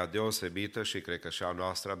mea deosebită și cred că și a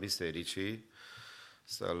noastră a bisericii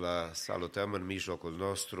să-l salutăm în mijlocul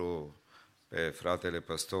nostru pe fratele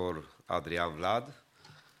păstor Adrian Vlad.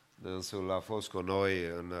 Dânsul a fost cu noi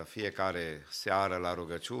în fiecare seară la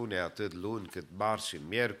rugăciune, atât luni cât marți și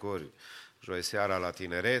miercuri, joi seara la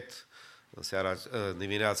tineret. În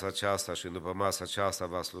dimineața aceasta și după masa aceasta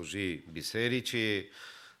va sluji bisericii.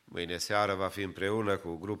 Mâine seară va fi împreună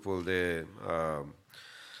cu grupul de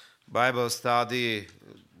Bible Study.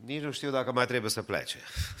 Nici nu știu dacă mai trebuie să plece.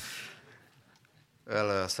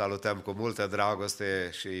 Îl salutăm cu multă dragoste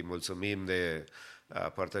și îi mulțumim de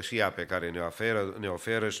părtășia pe care ne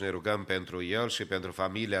oferă și ne rugăm pentru el și pentru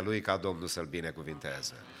familia lui ca Domnul să-l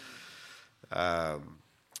binecuvinteze.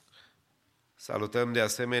 Salutăm de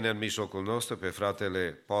asemenea în mijlocul nostru pe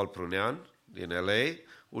fratele Paul Prunean din LA.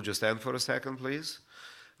 Would you stand for a second, please?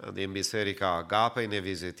 Din Biserica Agape ne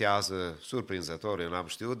vizitează surprinzător, eu n-am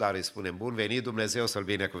știut, dar îi spunem bun venit, Dumnezeu să-l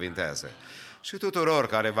binecuvinteze. Și tuturor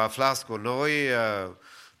care vă aflați cu noi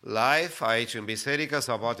live aici în biserică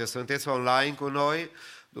sau poate sunteți online cu noi,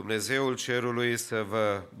 Dumnezeul Cerului să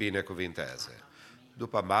vă binecuvinteze.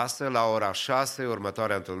 După masă, la ora 6,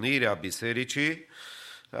 următoarea întâlnire a bisericii,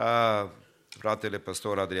 fratele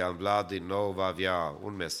păstor Adrian Vlad din nou va avea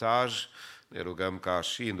un mesaj. Ne rugăm ca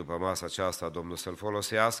și după masa aceasta Domnul să-l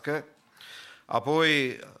folosească.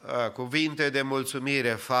 Apoi, cuvinte de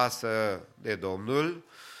mulțumire față de Domnul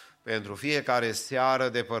pentru fiecare seară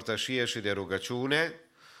de părtășie și de rugăciune.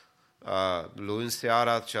 Luni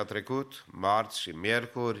seara ce a trecut, marți și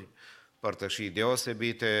miercuri, părtășii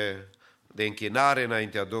deosebite de închinare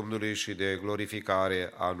înaintea Domnului și de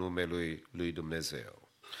glorificare a numelui lui Dumnezeu.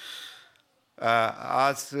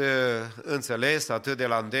 Ați înțeles atât de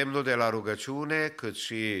la îndemnul de la rugăciune, cât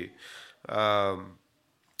și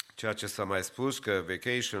ceea ce s-a mai spus, că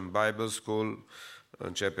Vacation Bible School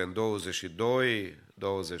începe în 22,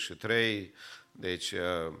 23, deci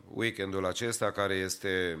weekendul acesta care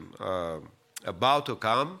este about to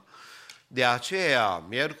come. De aceea,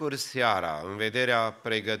 miercuri seara, în vederea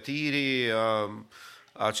pregătirii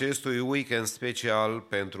acestui weekend special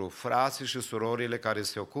pentru frații și surorile care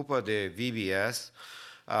se ocupă de VBS,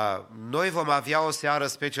 noi vom avea o seară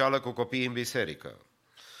specială cu copiii în biserică.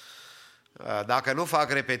 Dacă nu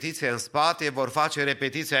fac repetiție în spate, vor face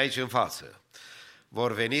repetiție aici în față.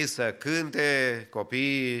 Vor veni să cânte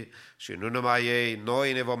copiii și nu numai ei,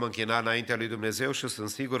 noi ne vom închina înaintea lui Dumnezeu și sunt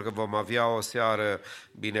sigur că vom avea o seară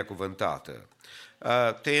binecuvântată.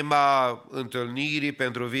 Tema întâlnirii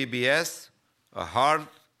pentru VBS, a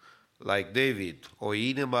heart like David, o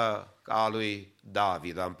inimă ca a lui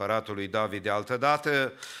David, a împăratului David de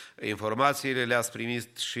altădată. Informațiile le-ați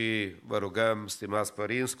primit și vă rugăm, stimați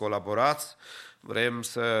părinți, colaborați. Vrem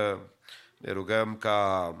să ne rugăm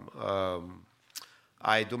ca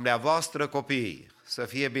ai dumneavoastră copii să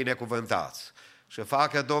fie binecuvântați și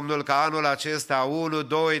facă Domnul ca anul acesta 1,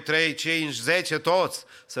 2, 3, 5, 10, toți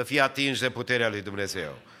să fie atinși de puterea lui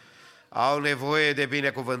Dumnezeu. Au nevoie de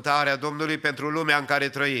binecuvântarea Domnului pentru lumea în care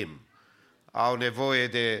trăim. Au nevoie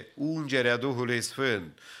de ungerea Duhului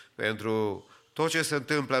Sfânt pentru tot ce se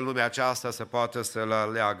întâmplă în lumea aceasta să poată să-L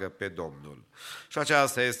aleagă pe Domnul. Și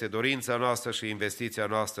aceasta este dorința noastră și investiția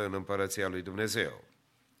noastră în Împărăția lui Dumnezeu.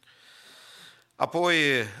 Apoi,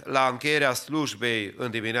 la încheierea slujbei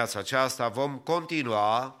în dimineața aceasta, vom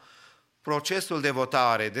continua procesul de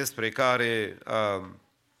votare despre care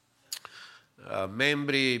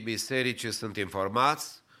membrii bisericii sunt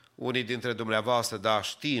informați. Unii dintre dumneavoastră, da,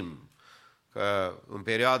 știm că în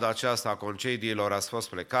perioada aceasta a concediilor ați fost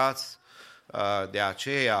plecați, de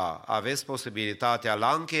aceea aveți posibilitatea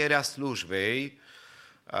la încheierea slujbei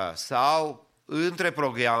sau între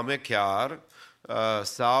programe chiar,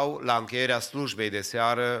 sau la încheierea slujbei de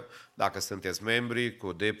seară, dacă sunteți membri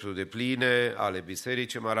cu drepturi depline ale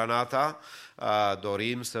Bisericii Maranata,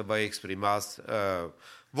 dorim să vă exprimați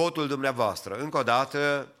votul dumneavoastră. Încă o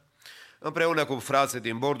dată, împreună cu frații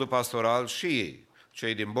din bordul pastoral și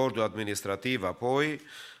cei din bordul administrativ, apoi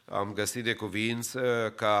am găsit de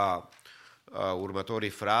cuvință ca următorii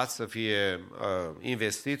frați să fie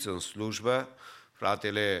investiți în slujbă.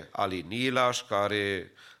 Fratele Ali Nilaș,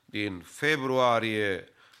 care din februarie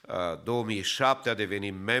 2007 a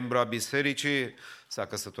devenit membru a bisericii, s-a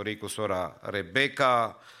căsătorit cu sora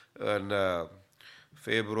Rebecca în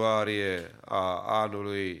februarie a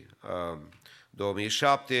anului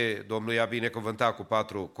 2007. Domnul i-a binecuvântat cu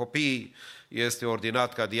 4 copii, este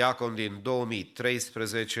ordinat ca diacon din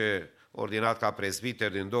 2013, ordinat ca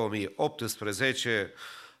prezbiter din 2018,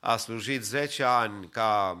 a slujit 10 ani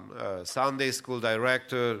ca Sunday School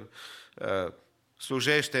Director,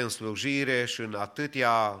 slujește în slujire și în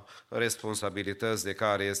atâtea responsabilități de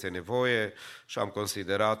care este nevoie și am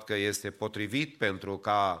considerat că este potrivit pentru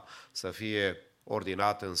ca să fie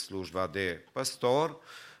ordinat în slujba de păstor.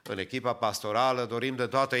 În echipa pastorală dorim de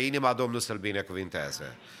toată inima Domnul să-l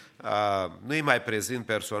binecuvinteze. Nu-i mai prezint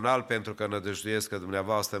personal pentru că nădăjduiesc că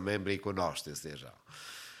dumneavoastră membrii cunoașteți deja.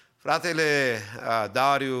 Fratele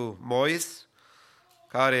Dariu Mois,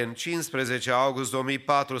 care în 15 august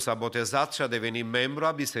 2004 s-a botezat și a devenit membru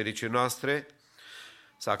a bisericii noastre,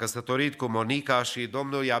 s-a căsătorit cu Monica și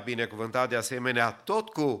Domnul i-a binecuvântat de asemenea tot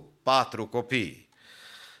cu 4 copii.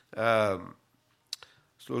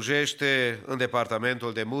 Slujește în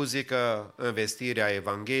departamentul de muzică, în vestirea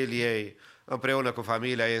Evangheliei, împreună cu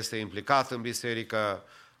familia este implicat în biserică.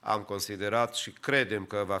 Am considerat și credem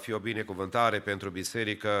că va fi o binecuvântare pentru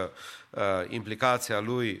biserică implicația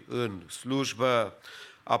lui în slujbă.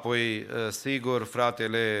 Apoi, sigur,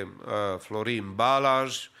 fratele Florin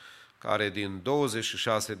Balaj, care din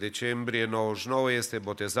 26 decembrie 99 este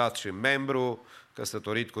botezat și membru,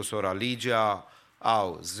 căsătorit cu sora Ligia,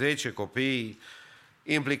 au 10 copii,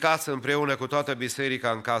 implicați împreună cu toată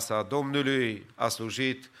biserica în casa Domnului, a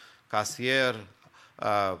slujit casier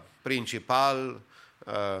principal,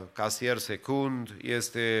 casier secund,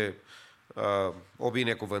 este o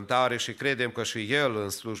binecuvântare și credem că și el în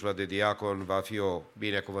slujba de diacon va fi o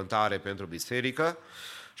binecuvântare pentru biserică.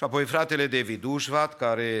 Și apoi fratele David Ușvat,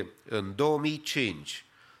 care în 2005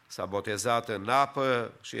 s-a botezat în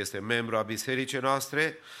apă și este membru a bisericii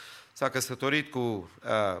noastre, s-a căsătorit cu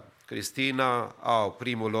Cristina, au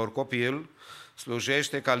primul lor copil,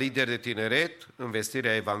 slujește ca lider de tineret în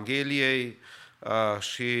vestirea Evangheliei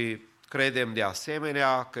și credem de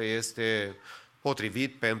asemenea că este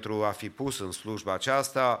potrivit pentru a fi pus în slujba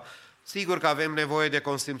aceasta. Sigur că avem nevoie de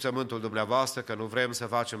consimțământul dumneavoastră, că nu vrem să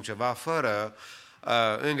facem ceva fără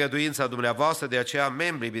îngăduința dumneavoastră, de aceea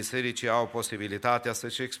membrii bisericii au posibilitatea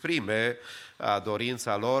să-și exprime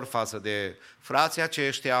dorința lor față de frații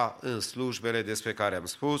aceștia în slujbele despre care am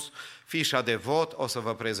spus. Fișa de vot o să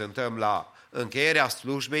vă prezentăm la încheierea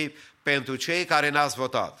slujbei pentru cei care n-ați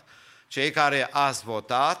votat. Cei care ați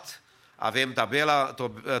votat, avem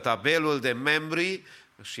tabelul de membri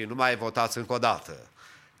și nu mai votați încă o dată.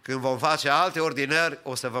 Când vom face alte ordinări,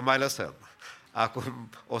 o să vă mai lăsăm. Acum,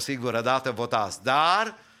 o singură dată votați,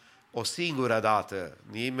 dar o singură dată.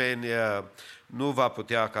 Nimeni nu va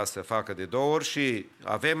putea ca să facă de 2 ori și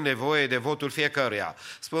avem nevoie de votul fiecăruia.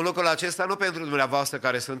 Spun lucrul acesta nu pentru dumneavoastră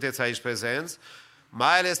care sunteți aici prezenți,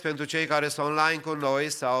 mai ales pentru cei care sunt online cu noi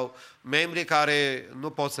sau membrii care nu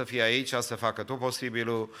pot să fie aici, să facă tot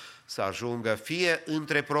posibilul să ajungă fie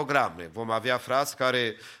între programe. Vom avea frați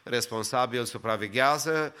care responsabil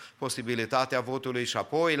supraveghează posibilitatea votului și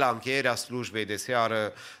apoi la încheierea slujbei de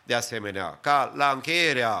seară de asemenea. Ca la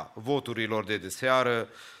încheierea voturilor de seară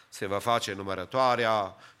se va face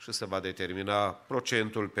numărătoarea și se va determina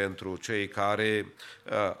procentul pentru cei care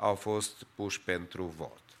au fost puși pentru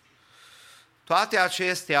vot. Toate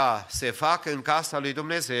acestea se fac în casa lui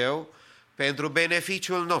Dumnezeu pentru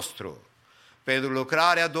beneficiul nostru, pentru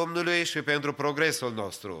lucrarea Domnului și pentru progresul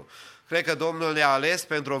nostru. Cred că Domnul ne-a ales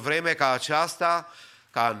pentru o vreme ca aceasta,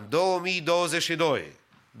 ca în 2022,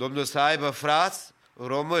 Domnul să aibă frați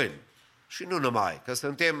români și nu numai, că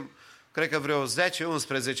suntem, cred că vreo 10-11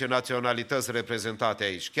 naționalități reprezentate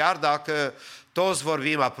aici. Chiar dacă toți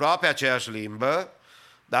vorbim aproape aceeași limbă,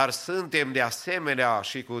 dar suntem de asemenea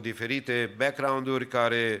și cu diferite background-uri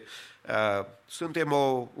care suntem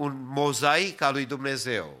un mozaic al lui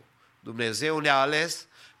Dumnezeu. Dumnezeu ne-a ales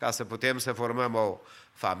ca să putem să formăm o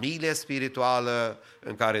familie spirituală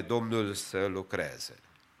în care Domnul să lucreze.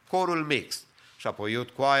 Corul mixt și apoi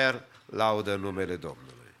Youth Choir laudă numele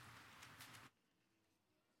Domnului.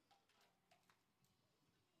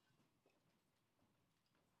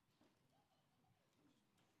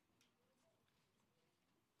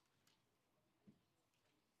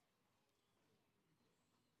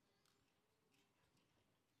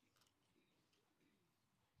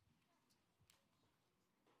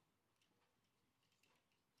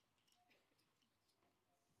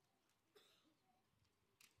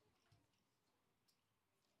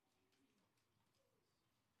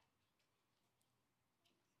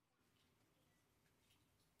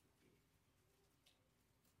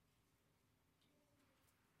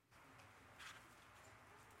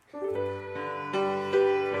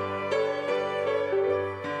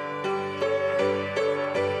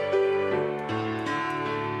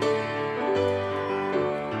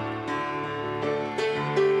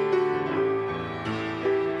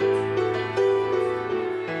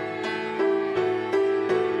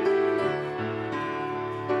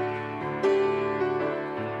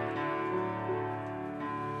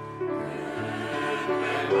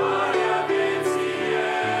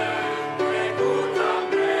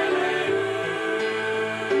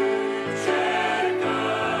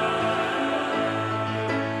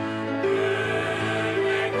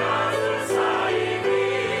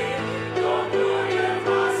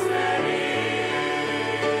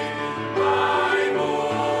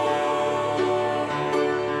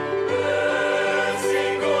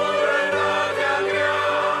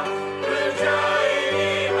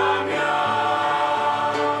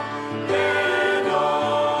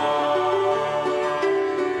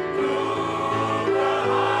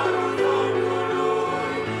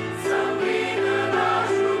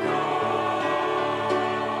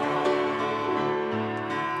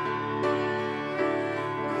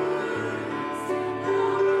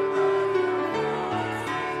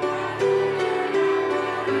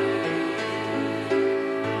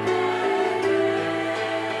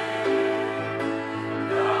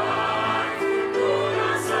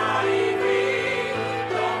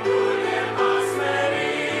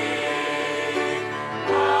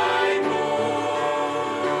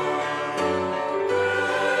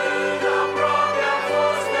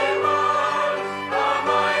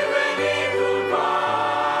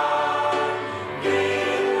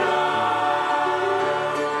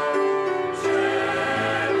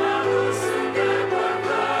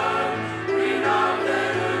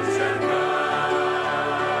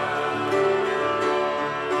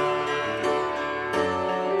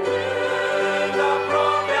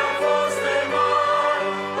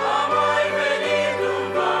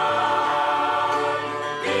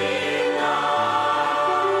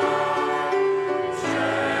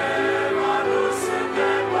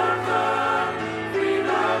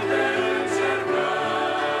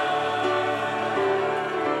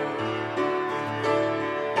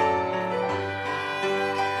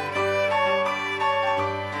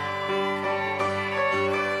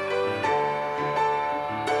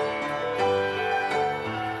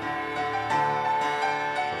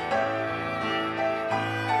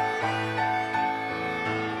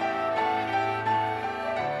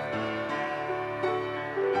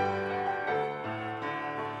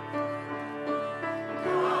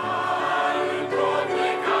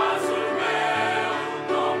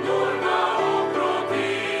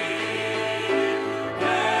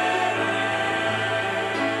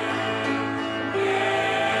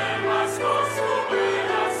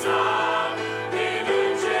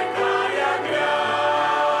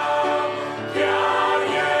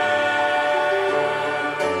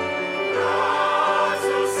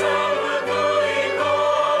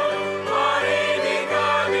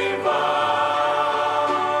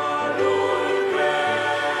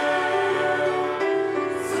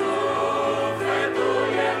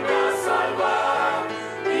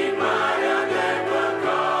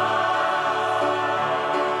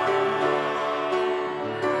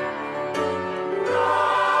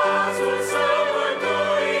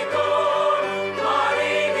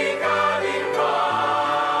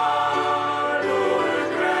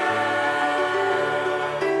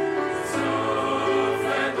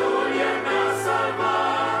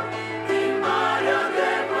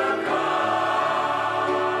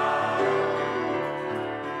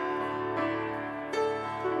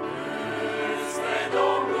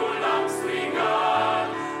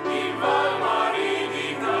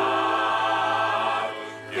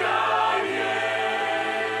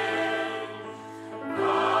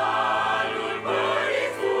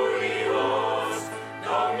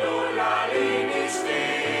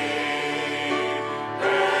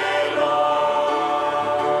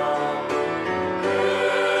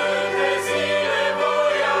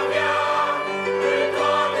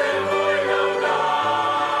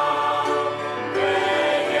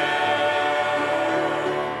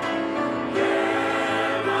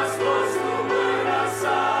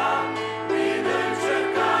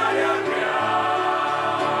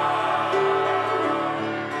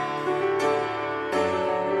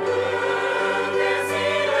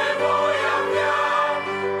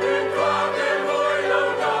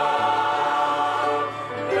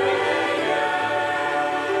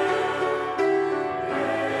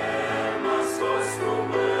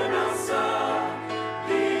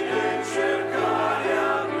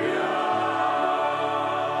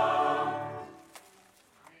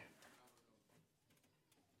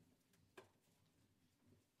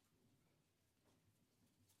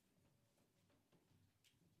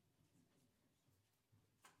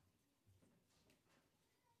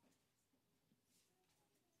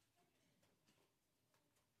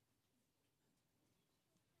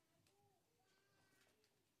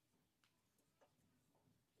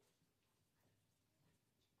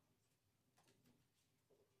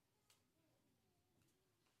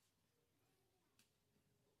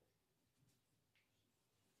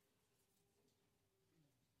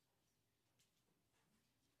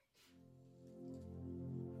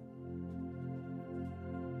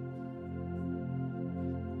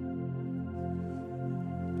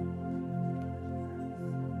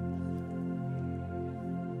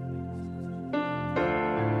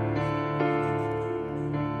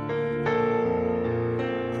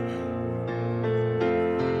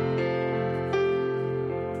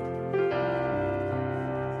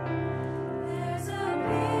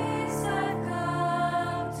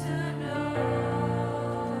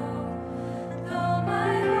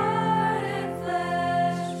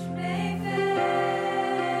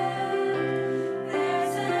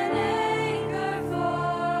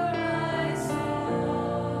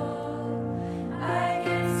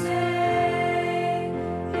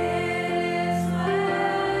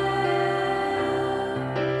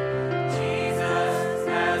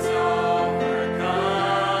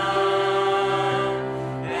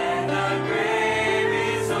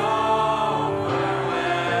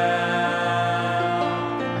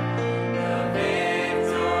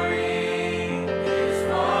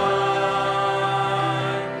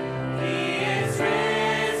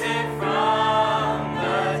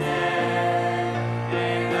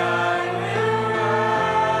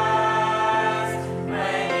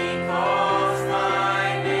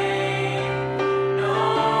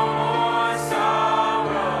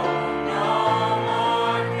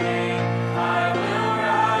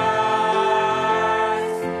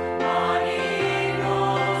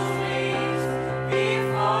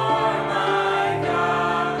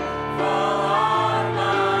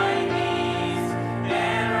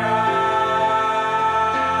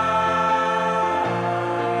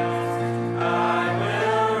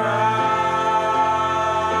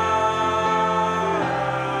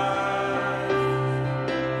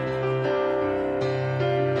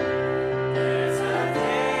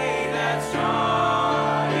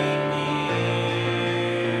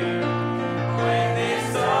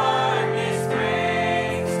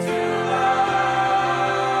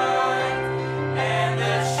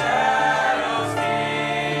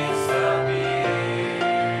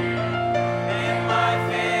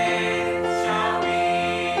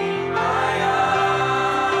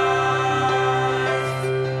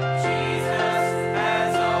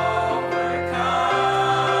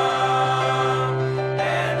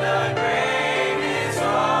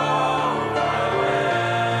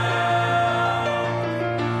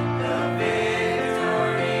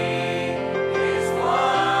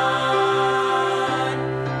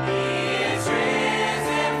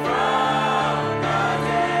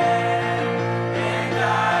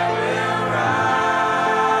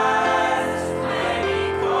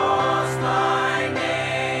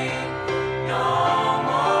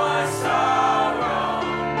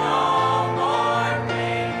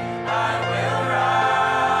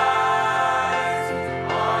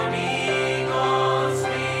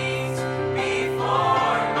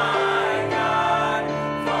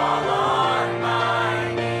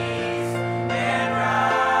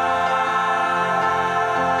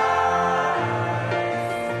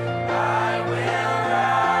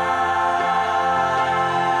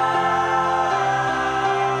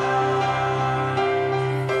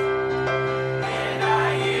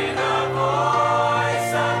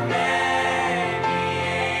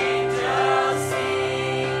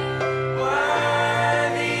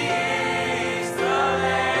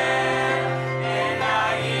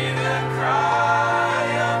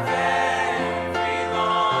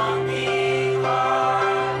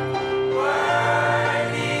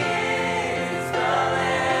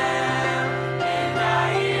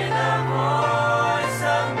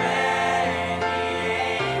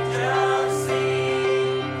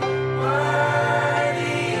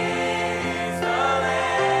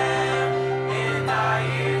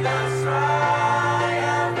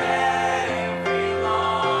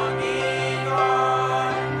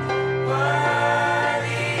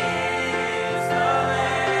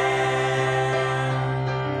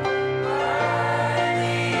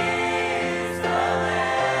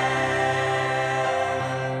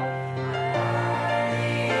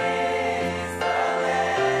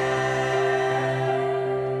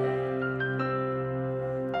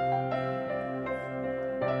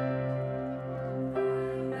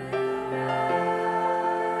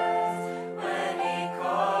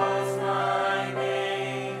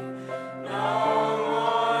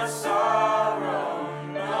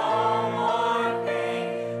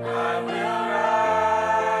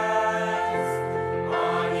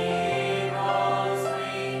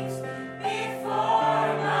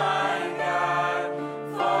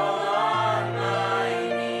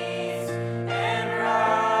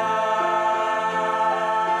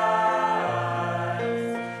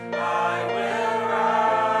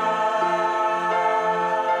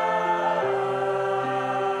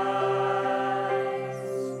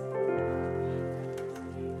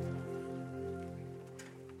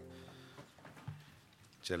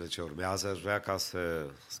 cele ce urmează. Aș vrea ca să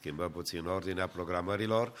schimbăm puțin ordinea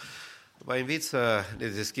programărilor. Vă invit să ne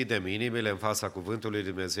deschidem inimile în fața Cuvântului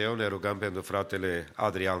Dumnezeu. Ne rugăm pentru fratele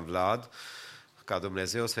Adrian Vlad, ca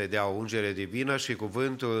Dumnezeu să-i dea o ungere divină și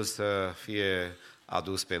cuvântul să fie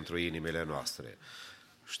adus pentru inimile noastre.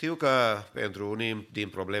 Știu că pentru unii din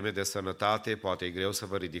probleme de sănătate poate e greu să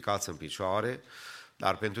vă ridicați în picioare,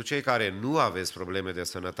 dar pentru cei care nu aveți probleme de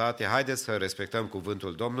sănătate, haideți să respectăm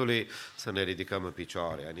cuvântul Domnului, să ne ridicăm în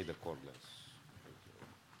picioare. I need a corner.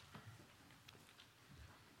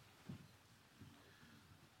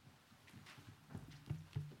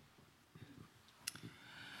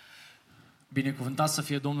 Binecuvântat să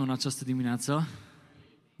fie Domnul în această dimineață,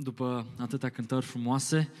 după atâtea cântări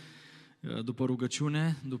frumoase, după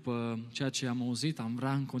rugăciune, după ceea ce am auzit, am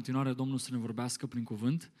vrea în continuare Domnul să ne vorbească prin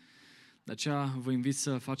cuvânt. De aceea vă invit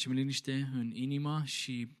să facem liniște în inimă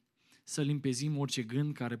și să limpezim orice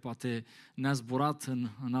gând care poate ne-a zburat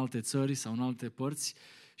în alte țări sau în alte părți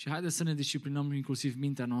și haideți să ne disciplinăm inclusiv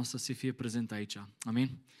mintea noastră să fie prezentă aici.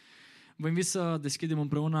 Amin? Vă invit să deschidem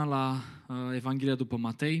împreună la Evanghelia după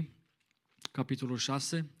Matei, capitolul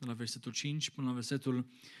 6, de la versetul 5 până la versetul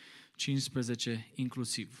 15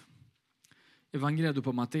 inclusiv. Evanghelia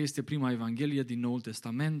după Matei este prima Evanghelie din Noul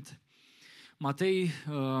Testament. Matei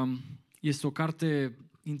este o carte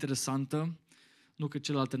interesantă, nu că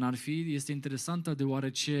celelalte n-ar fi, este interesantă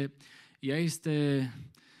deoarece ea este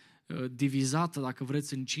divizată, dacă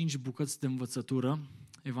vreți, în 5 bucăți de învățătură.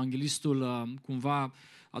 Evanghelistul, cumva,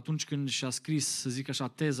 atunci când și-a scris, să zic așa,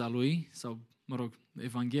 teza lui, sau,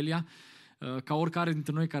 Evanghelia, ca oricare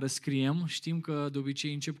dintre noi care scriem, știm că de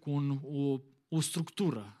obicei încep cu o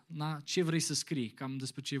structură. Da? Ce vrei să scrii? Cam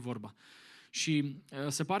despre ce e vorba. Și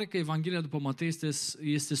se pare că Evanghelia după Matei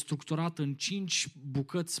este structurată în 5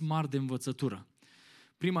 bucăți mari de învățătură.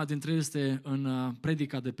 Prima dintre ele este în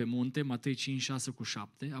Predica de pe munte, Matei 5, 6 cu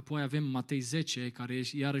 7. Apoi avem Matei 10, care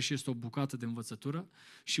iarăși este o bucată de învățătură,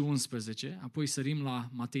 și 11. Apoi sărim la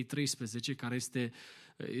Matei 13, care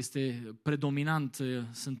este predominant,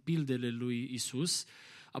 sunt pildele lui Isus.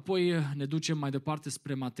 Apoi ne ducem mai departe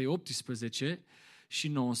spre Matei 18 și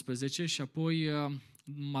 19 și apoi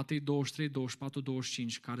Matei 23, 24,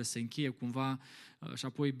 25, care se încheie cumva și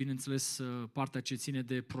apoi, bineînțeles, partea ce ține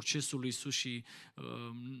de procesul lui Isus și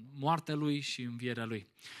moartea lui și învierea lui.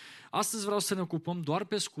 Astăzi vreau să ne ocupăm doar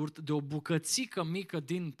pe scurt de o bucățică mică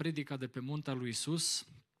din Predica de pe muntea lui Isus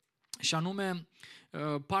și anume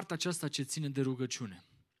partea aceasta ce ține de rugăciune.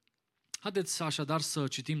 Haideți așadar să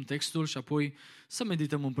citim textul și apoi să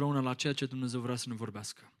medităm împreună la ceea ce Dumnezeu vrea să ne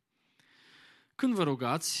vorbească. Când vă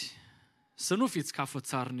rugați, să nu fiți ca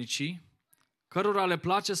fățarnicii, cărora le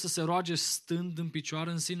place să se roage stând în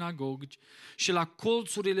picioare în sinagogi și la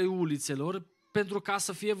colțurile ulițelor, pentru ca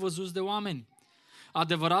să fie văzuți de oameni.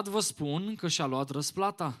 Adevărat vă spun că și-a luat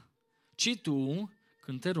răsplata. Ci tu,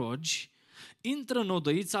 când te rogi, intră în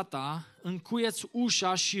odăița ta, încuie-ți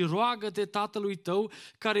ușa și roagă-te tatălui tău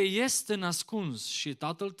care este nascuns și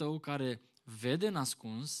tatăl tău care vede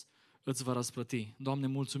nascuns îți va răsplăti. Doamne,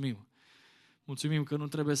 mulțumim! Mulțumim că nu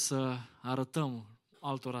trebuie să arătăm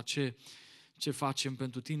altora ce facem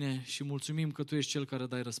pentru tine și mulțumim că tu ești cel care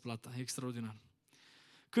dai răsplata. Extraordinar!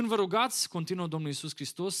 Când vă rugați, continuă Domnul Iisus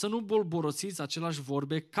Hristos, să nu bolborosiți aceleași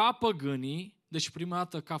vorbe ca păgânii, deci prima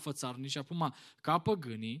dată ca fățarnici, acum ca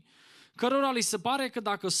păgânii, cărora li se pare că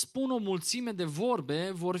dacă spun o mulțime de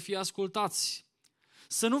vorbe, vor fi ascultați.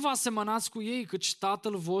 Să nu vă asemănați cu ei, căci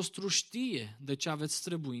Tatăl vostru știe de ce aveți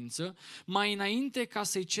trebuință, mai înainte ca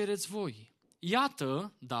să-i cereți voi.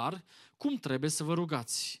 Iată, dar, cum trebuie să vă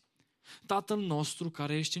rugați. Tatăl nostru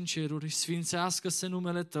care ești în ceruri, sfințească-se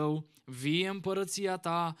numele Tău, vie împărăția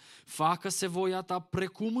Ta, facă-se voia Ta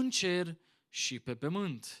precum în cer și pe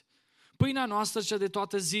pământ. Pâinea noastră cea de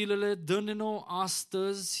toate zilele, dă-ne nouă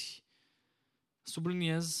astăzi,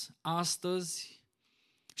 subliniez, astăzi,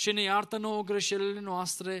 și ne iartă nouă greșelile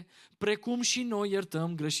noastre, precum și noi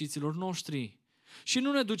iertăm greșiților noștri. Și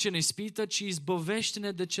nu ne duce în ispită, ci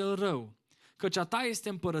izbăvește-ne de cel rău. Căci a Ta este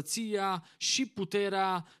împărăția și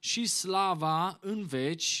puterea și slava în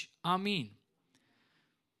veci. Amin.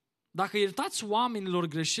 Dacă iertați oamenilor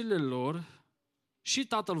greșelile lor, și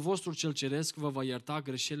Tatăl vostru cel ceresc vă va ierta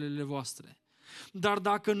greșelile voastre. Dar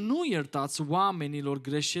dacă nu iertați oamenilor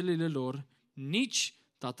greșelile lor, nici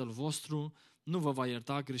Tatăl vostru nu vă va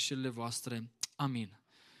ierta greșelile voastre. Amin.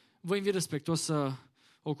 Vă invit respectuos să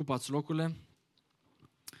ocupați locurile.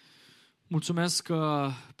 Mulțumesc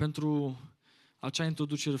pentru acea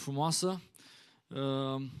introducere frumoasă.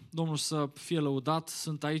 Domnul să fie lăudat.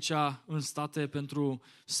 Sunt aici în state pentru,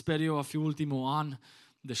 sper eu, a fi ultimul an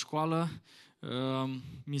de școală.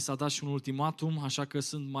 Mi s-a dat și un ultimatum, așa că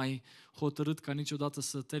sunt mai hotărât ca niciodată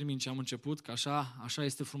să termin ce am început, că așa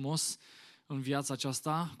este frumos în viața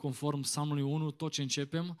aceasta, conform Psalmului 1, tot ce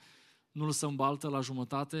începem, nu lăsăm baltă la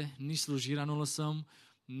jumătate, nici slujirea nu lăsăm,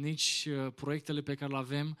 nici proiectele pe care le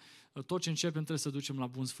avem, tot ce începem trebuie să ducem la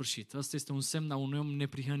bun sfârșit. Asta este un semn a unui om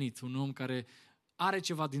neprihănit, un om care are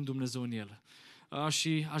ceva din Dumnezeu în el.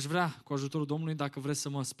 Și aș vrea, cu ajutorul Domnului, dacă vreți să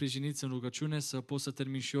mă sprijiniți în rugăciune, să pot să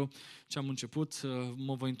termin și eu ce am început.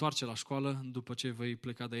 Mă voi întoarce la școală după ce voi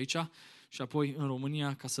pleca de aici și apoi în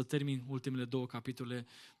România ca să termin ultimele 2 capitole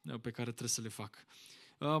pe care trebuie să le fac.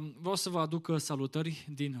 Vreau să vă aduc salutări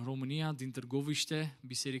din România, din Târgoviște,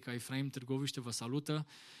 Biserica Efraim Târgoviște vă salută.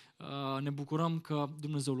 Ne bucurăm că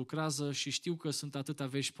Dumnezeu lucrează și știu că sunt atâtea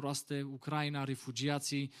vești proaste, Ucraina,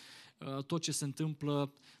 refugiații, tot ce se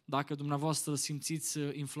întâmplă. Dacă dumneavoastră simțiți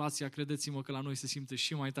inflația, credeți-mă că la noi se simte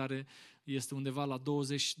și mai tare, este undeva la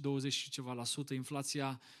 20 și ceva la sută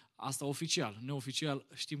inflația, asta oficial, neoficial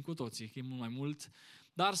știm cu toții că e mult mai mult,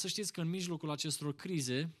 dar să știți că în mijlocul acestor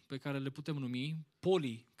crize, pe care le putem numi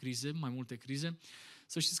policrize, mai multe crize,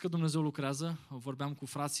 să știți că Dumnezeu lucrează. Vorbeam cu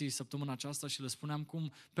frații săptămâna aceasta și le spuneam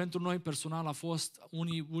cum pentru noi personal a fost,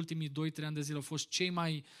 ultimii 2-3 ani de zile au fost cei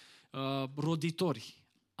mai roditori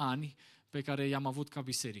ani pe care i-am avut ca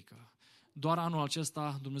biserică. Doar anul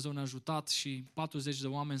acesta Dumnezeu ne-a ajutat și 40 de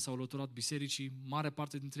oameni s-au alăturat bisericii, mare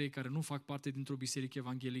parte dintre ei care nu fac parte dintr-o biserică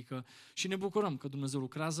evanghelică și ne bucurăm că Dumnezeu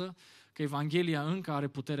lucrează, că Evanghelia încă are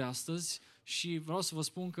putere astăzi și vreau să vă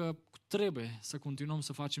spun că trebuie să continuăm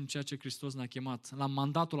să facem ceea ce Hristos ne-a chemat. La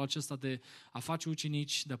mandatul acesta de a face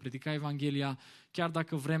ucenici, de a predica Evanghelia, chiar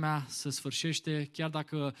dacă vremea se sfârșește, chiar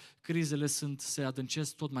dacă crizele se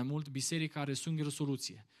adâncesc tot mai mult, biserica are o singură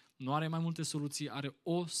soluție. Nu are mai multe soluții, are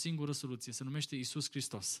o singură soluție, se numește Iisus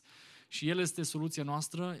Hristos. Și El este soluția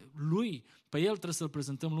noastră, pe El trebuie să-L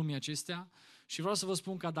prezentăm lumii acestea și vreau să vă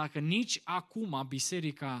spun că dacă nici acum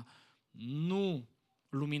biserica nu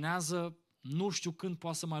luminează, nu știu când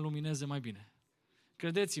poate să mai lumineze mai bine.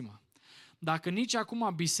 Credeți-mă, dacă nici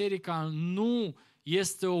acum biserica nu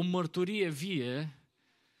este o mărturie vie,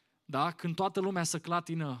 da? Când toată lumea se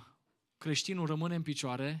clatină, creștinul rămâne în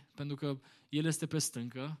picioare, pentru că el este pe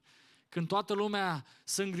stâncă, când toată lumea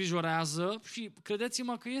se îngrijorează, și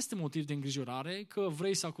credeți-mă că este motiv de îngrijorare, că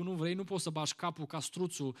vrei sau că nu vrei, nu poți să bași capul ca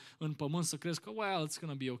struțul în pământ să crezi că, well, it's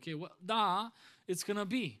gonna be okay. Well, da, it's gonna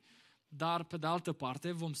be. Dar, pe de altă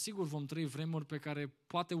parte, sigur vom trăi vremuri pe care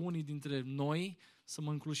poate unii dintre noi, să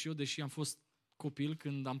mă includ și eu, deși am fost copil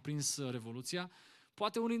când am prins Revoluția,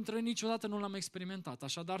 poate unii dintre noi niciodată nu l-am experimentat.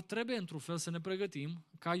 Așadar, trebuie într-un fel să ne pregătim,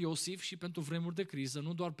 ca Iosif, și pentru vremuri de criză,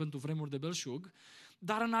 nu doar pentru vremuri de belșug,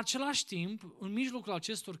 dar în același timp, în mijlocul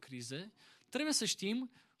acestor crize, trebuie să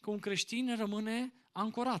știm că un creștin rămâne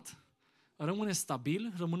ancorat, rămâne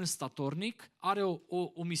stabil, rămâne statornic, are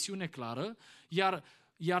o misiune clară,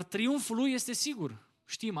 iar triumful lui este sigur.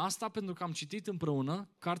 Știm asta pentru că am citit împreună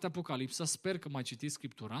cartea Apocalipsa, sper că mai citiți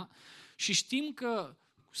Scriptura, și știm că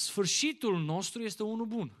sfârșitul nostru este unul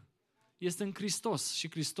bun. Este în Hristos și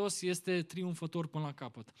Hristos este triumfător până la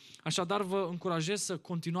capăt. Așadar, vă încurajez să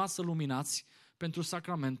continuați să luminați pentru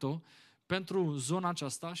Sacramento, pentru zona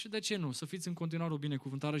aceasta și, de ce nu, să fiți în continuare o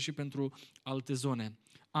binecuvântare și pentru alte zone.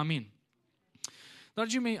 Amin.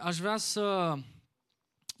 Dragii mei, aș vrea să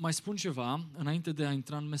mai spun ceva înainte de a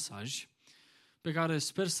intra în mesaj, pe care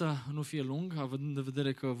sper să nu fie lung, având în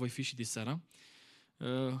vedere că voi fi și diseară.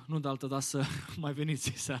 Nu de altă dată să mai veniți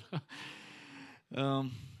seara.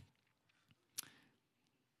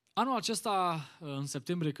 Anul acesta, în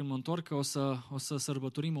septembrie, când mă întorc, o să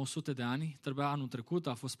sărbătorim 100 de ani. Trebuia anul trecut,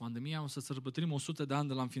 a fost pandemia, o să sărbătorim 100 de ani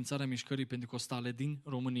de la înființarea mișcării pentecostale din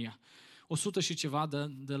România. 100 și ceva de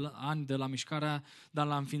ani de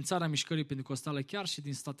la înființarea mișcării pentecostale chiar și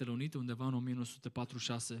din Statele Unite, undeva în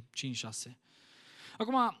 1946, 5-6.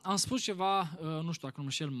 Acum, am spus ceva, nu știu dacă nu mă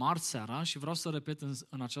înșel, marți seara și vreau să repet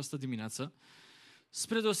în această dimineață.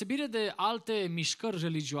 Spre deosebire de alte mișcări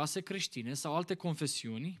religioase creștine sau alte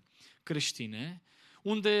confesiuni creștine,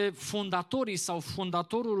 unde fondatorii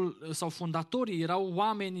sau fondatorii erau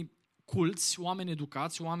oameni culți, oameni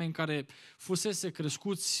educați, oameni care fusese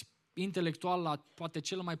crescuți intelectual la poate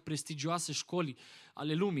cele mai prestigioase școli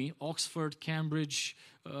ale lumii, Oxford, Cambridge,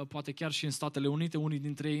 poate chiar și în Statele Unite, unii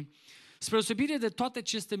dintre ei. Spre deosebire de toate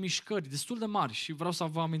aceste mișcări destul de mari, și vreau să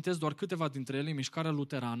vă amintesc doar câteva dintre ele, mișcarea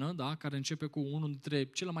luterană, da, care începe cu unul dintre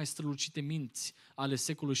cele mai strălucite minți ale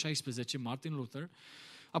secolului XVI, Martin Luther,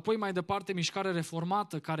 Apoi mai departe mișcarea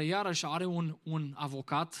reformată, care iarăși are un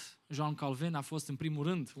avocat. Jean Calvin a fost în primul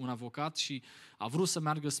rând un avocat și a vrut să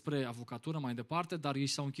meargă spre avocatură mai departe, dar ei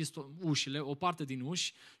s-au închis ușile, o parte din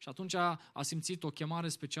uși, și atunci a simțit o chemare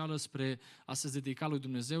specială spre a se dedica lui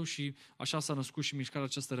Dumnezeu și așa s-a născut și mișcarea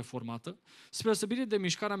aceasta reformată. Spre deosebire de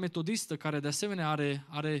mișcarea metodistă, care de asemenea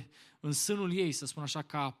are în sânul ei, să spun așa,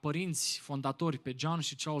 ca părinți fondatori pe John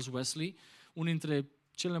și Charles Wesley, unul dintre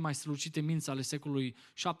cele mai strălucite minți ale secolului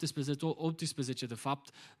 17-18, de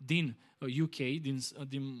fapt, din UK,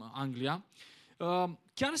 din Anglia.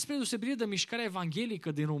 Chiar spre deosebire de mișcarea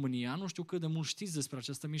evanghelică din România, nu știu cât de mult știți despre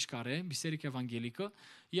această mișcare, Biserica Evanghelică,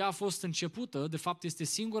 ea a fost începută, de fapt este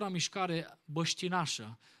singura mișcare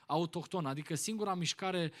băștinașă, autohtonă, adică singura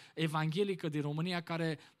mișcare evanghelică din România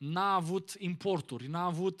care n-a avut importuri, n-a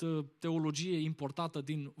avut teologie importată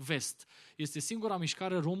din vest. Este singura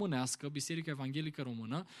mișcare românească, Biserica Evanghelică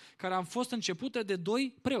Română, care a fost începută de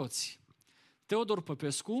 2 preoți. Teodor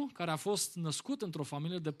Păpescu, care a fost născut într-o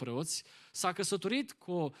familie de preoți, s-a căsătorit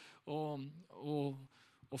cu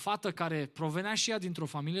o fată care provenea și ea dintr-o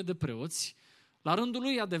familie de preoți. La rândul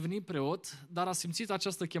lui a devenit preot, dar a simțit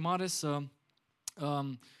această chemare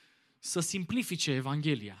să simplifice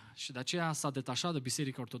Evanghelia și de aceea s-a detașat de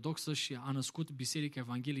Biserica Ortodoxă și a născut Biserica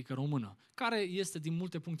Evanghelică Română, care este din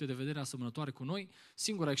multe puncte de vedere asemănătoare cu noi.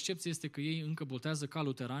 Singura excepție este că ei încă botează ca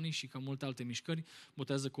luteranii și ca multe alte mișcări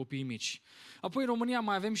botează copiii mici. Apoi în România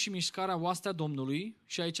mai avem și mișcarea Oastea Domnului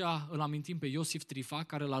și aici îl amintim pe Iosif Trifa,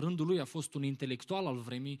 care la rândul lui a fost un intelectual al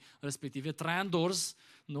vremii respective. Traian Dors,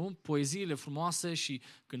 nu? Poeziile frumoase și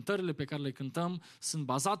cântările pe care le cântăm sunt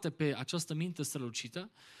bazate pe această minte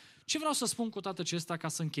strălucită. Ce vreau să spun cu toate acestea ca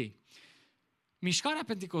să închei? Mișcarea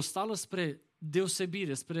penticostală, spre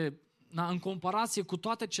deosebire, în comparație cu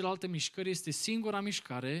toate celelalte mișcări, este singura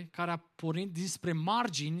mișcare care a pornit dinspre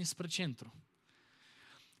margini spre centru.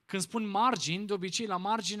 Când spun margini, de obicei la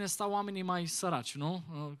margine stau oamenii mai săraci, nu?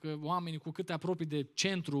 Că oamenii cu cât te apropii de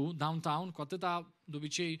centru, downtown, cu atâta de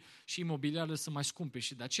obicei și imobiliarele sunt mai scumpe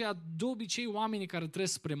și de aceea de obicei oamenii care trec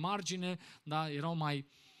spre margine, da, erau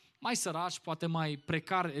mai săraci, poate mai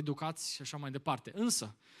precar educați și așa mai departe.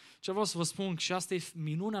 Însă, ce vreau să vă spun, și asta e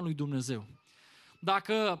minunea lui Dumnezeu.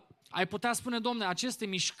 Dacă ai putea spune, Domne, aceste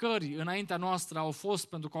mișcări înaintea noastră au fost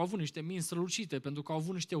pentru că au avut niște minți strălucite, pentru că au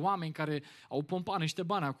avut niște oameni care au pompat niște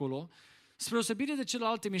bani acolo, spre deosebire de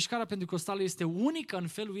celelalte, mișcarea penticostală este unică în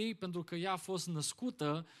felul ei pentru că ea a fost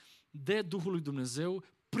născută de Duhul lui Dumnezeu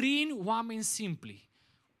prin oameni simpli.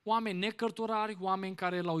 Oameni necărturari, oameni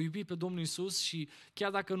care l-au iubit pe Domnul Iisus și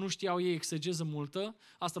chiar dacă nu știau ei exegeză multă,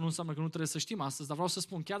 asta nu înseamnă că nu trebuie să știm astăzi, dar vreau să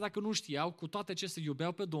spun, chiar dacă nu știau, cu toate acestea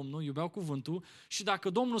iubeau pe Domnul, iubeau cuvântul și dacă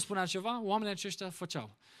Domnul spunea ceva, oamenii aceștia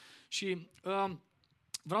făceau. Și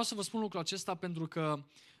vreau să vă spun lucrul acesta pentru că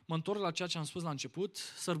mă întorc la ceea ce am spus la început,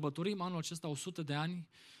 sărbătorim anul acesta 100 de ani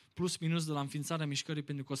plus minus de la înființarea mișcării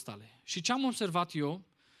penticostale. Și ce am observat eu,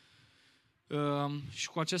 și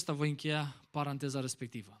cu acesta voi încheia paranteza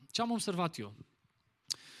respectivă. Ce am observat eu?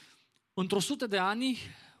 Într-o 100 de ani,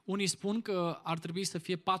 unii spun că ar trebui să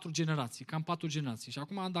fie 4 generații, cam 4 generații. Și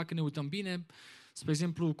acum, dacă ne uităm bine, spre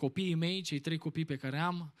exemplu, copiii mei, cei 3 copii pe care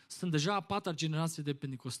am, sunt deja a 4-a generație de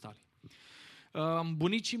penticostali.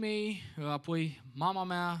 Bunicii mei, apoi mama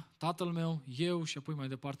mea, tatăl meu, eu și apoi mai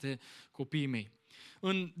departe copiii mei.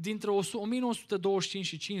 Dintre 1925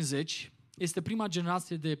 și 50, este prima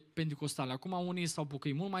generație de penticostale. Acum unii s-au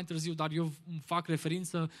pocăit mult mai târziu, dar eu fac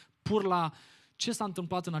referință pur la ce s-a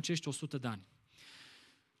întâmplat în acești 100 de ani.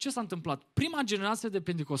 Ce s-a întâmplat? Prima generație de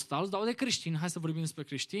penticostali, sau de creștini, hai să vorbim despre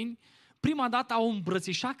creștini, prima dată au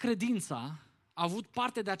îmbrățișat credința, au avut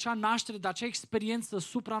parte de acea naștere, de acea experiență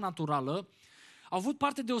supranaturală, au avut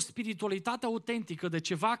parte de o spiritualitate autentică, de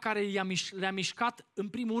ceva care le-a mișcat, în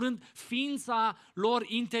primul rând, ființa lor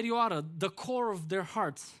interioară, the core of their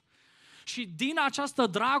hearts. Și din această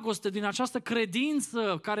dragoste, din această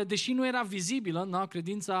credință, care deși nu era vizibilă, da,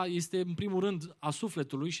 credința este în primul rând a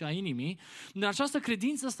sufletului și a inimii, din această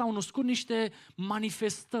credință s-au născut niște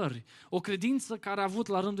manifestări. O credință care a avut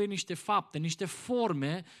la rândul ei niște fapte, niște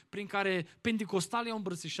forme prin care penticostalii au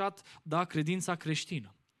îmbrățișat, da, credința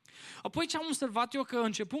creștină. Apoi ce am observat eu, că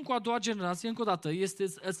începând cu a doua generație, încă o dată,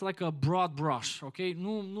 it's like a broad brush, ok?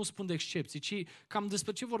 Nu spun de excepții, ci cam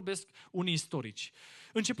despre ce vorbesc unii istorici.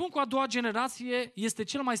 Începând cu a doua generație, este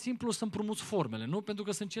cel mai simplu să împrumuți formele, nu? Pentru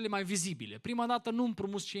că sunt cele mai vizibile. Prima dată nu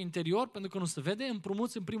împrumuți ce e interior, pentru că nu se vede,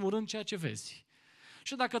 împrumuți în primul rând ceea ce vezi.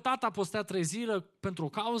 Și dacă tata postea 3 zile pentru o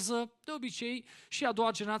cauză, de obicei și a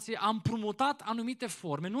doua generație a împrumutat anumite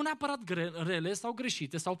forme, nu neapărat rele sau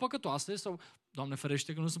greșite sau păcătoase, sau, Doamne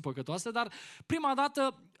ferește că nu sunt păcătoase, dar prima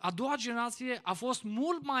dată a doua generație a fost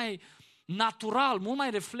mult mai natural, mult mai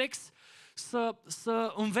reflex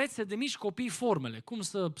să învețe de mici copii formele. Cum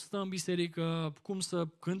să stă în biserică, cum să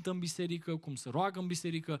cântă în biserică, cum să roagă în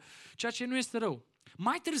biserică, ceea ce nu este rău.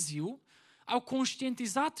 Mai târziu au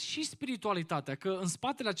conștientizat și spiritualitatea, că în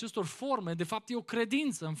spatele acestor forme, de fapt e o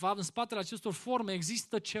credință, în spatele acestor forme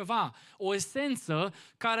există ceva, o esență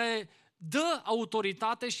care dă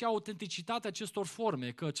autoritate și autenticitate acestor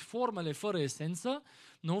forme, căci formele fără esență,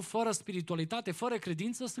 nu, fără spiritualitate, fără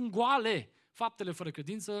credință, sunt goale. Faptele fără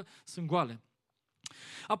credință sunt goale.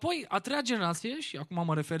 Apoi, a treia generație, și acum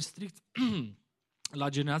mă refer strict la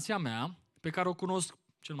generația mea, pe care o cunosc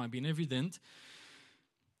cel mai bine, evident,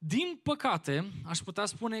 din păcate, aș putea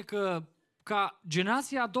spune că ca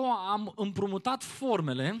generația a doua am împrumutat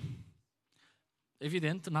formele,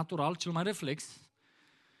 evident, natural, cel mai reflex,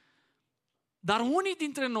 dar unii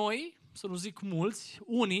dintre noi, să nu zic mulți,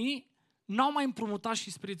 unii n-au mai împrumutat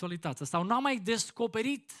și spiritualitatea sau n-au mai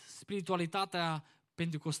descoperit spiritualitatea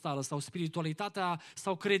pentecostală sau spiritualitatea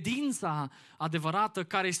sau credința adevărată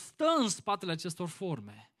care stă în spatele acestor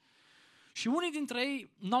forme. Și unii dintre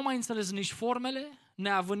ei n-au mai înțeles nici formele,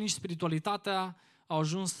 neavând nici spiritualitatea, au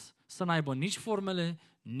ajuns să n-aibă nici formele,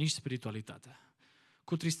 nici spiritualitatea.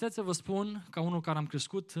 Cu tristețe vă spun, ca unul care am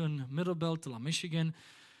crescut în Middle Belt, la Michigan,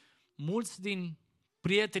 mulți din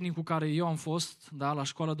prietenii cu care eu am fost, da, la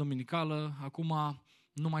școala dominicală, acum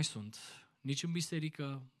nu mai sunt. Nici în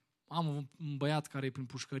biserică. Am un băiat care e prin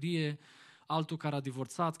pușcărie, altul care a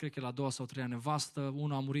divorțat, cred că e la 2 sau 3 nevastă,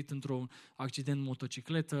 unul a murit într-un accident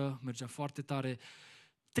motocicletă, mergea foarte tare.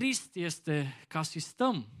 Trist este că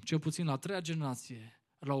asistăm, cel puțin la 3-a generație,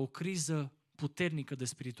 la o criză puternică de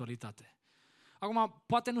spiritualitate. Acum,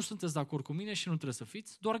 poate nu sunteți de acord cu mine și nu trebuie să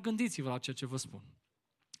fiți, doar gândiți-vă la ceea ce vă spun.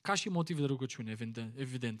 Ca și motiv de rugăciune,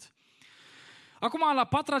 evident. Acum, la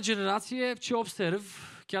 4-a generație, ce observ,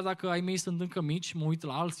 chiar dacă ai mei sunt încă mici, mă uit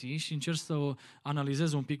la alții și încerc să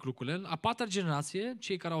analizez un pic lucrurile, a 4-a generație,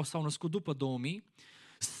 cei care s-au născut după 2000,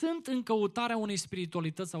 sunt în căutarea unei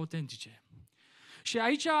spiritualități autentice. Și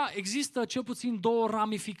aici există cel puțin 2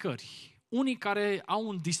 ramificări. Unii care au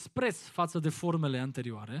un dispreț față de formele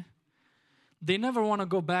anterioare. They never want to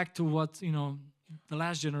go back to what, the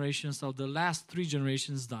last generation sau the last 3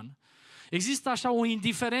 generations done. Există așa o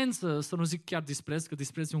indiferență, să nu zic chiar dispreț, că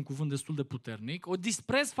dispreț e un cuvânt destul de puternic, o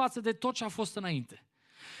dispreț față de tot ce a fost înainte.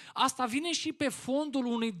 Asta vine și pe fondul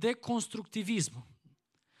unui deconstructivism,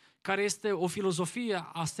 care este o filozofie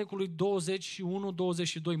a secolului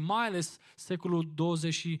 21-22, mai ales secolul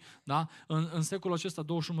 20, da, în secolul acesta,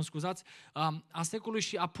 21, mă scuzați, a secolului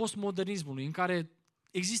și a postmodernismului, în care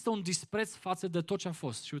există un dispreț față de tot ce a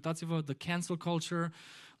fost. Și uitați-vă, the cancel culture,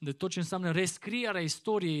 de tot ce înseamnă rescrierea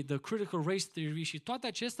istoriei, the critical race theory și toate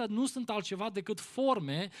acestea nu sunt altceva decât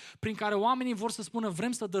forme prin care oamenii vor să spună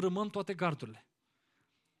vrem să dărâmăm toate gardurile.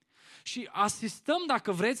 Și asistăm,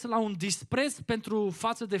 dacă vreți, la un dispreț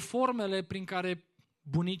față de formele prin care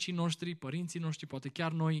bunicii noștri, părinții noștri, poate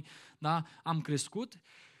chiar noi, da, am crescut.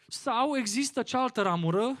 Sau există cealaltă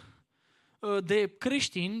ramură de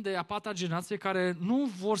creștini de a 4-a generație care nu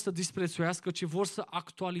vor să disprețuiască, ci vor să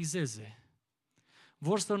actualizeze.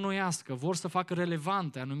 Vor să înnoiască, vor să facă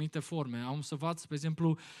relevante anumite forme. Am observat, spre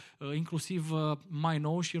exemplu, inclusiv mai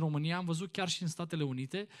nou și în România, am văzut chiar și în Statele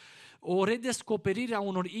Unite, o redescoperire a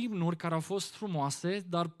unor imnuri care au fost frumoase,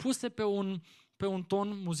 dar puse pe un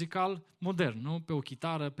ton muzical modern, nu? Pe o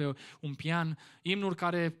chitară, pe un pian, imnuri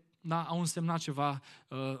care au însemnat ceva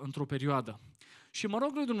într-o perioadă. Și mă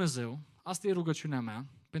rog lui Dumnezeu, asta e rugăciunea mea,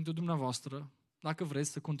 pentru dumneavoastră, dacă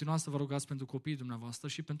vreți să continuați să vă rugați pentru copiii dumneavoastră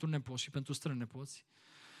și pentru nepoți și pentru strănepoți,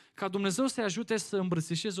 ca Dumnezeu să-i ajute să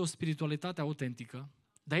îmbrățișeze o spiritualitate autentică.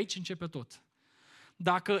 De aici începe tot.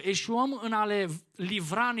 Dacă eșuăm în a le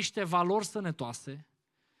livra niște valori sănătoase,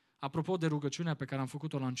 apropo de rugăciunea pe care am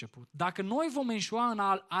făcut-o la început, dacă noi vom eșua în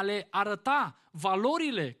a le arăta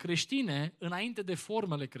valorile creștine înainte de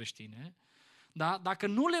formele creștine, da? Dacă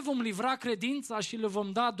nu le vom livra credința și le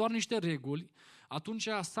vom da doar niște reguli, atunci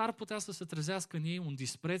s-ar putea să se trezească în ei un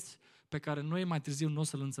dispreț pe care noi mai târziu nu o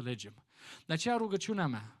să-l înțelegem. De aceea rugăciunea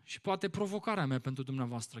mea și poate provocarea mea pentru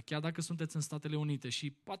dumneavoastră, chiar dacă sunteți în Statele Unite și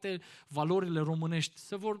poate valorile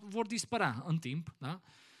românești vor dispărea în timp, da?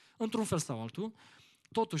 Într-un fel sau altul,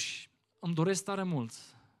 totuși îmi doresc tare mult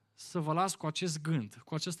să vă las cu acest gând,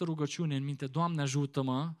 cu această rugăciune în minte. Doamne,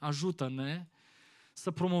 ajută-mă, ajută-ne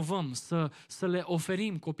să promovăm, să le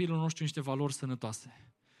oferim copiilor noștri niște valori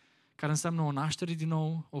sănătoase, care înseamnă o naștere din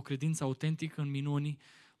nou, o credință autentică în minuni,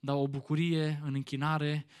 dar o bucurie în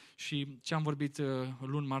închinare și ce am vorbit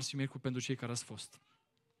luni, marți și miercuri pentru cei care ați fost.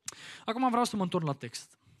 Acum vreau să mă întorc la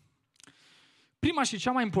text. Prima și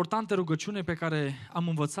cea mai importantă rugăciune pe care am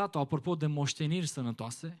învățat-o, apropo de moșteniri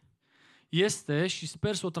sănătoase, este, și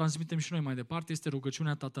sper să o transmitem și noi mai departe, este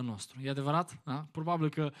rugăciunea Tatăl nostru. E adevărat? Da? Probabil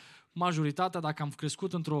că majoritatea, dacă am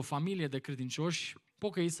crescut într-o familie de credincioși,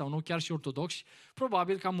 pocăiți sau nu, chiar și ortodoxi,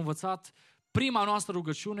 probabil că am învățat prima noastră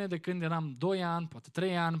rugăciune de când eram 2 ani, poate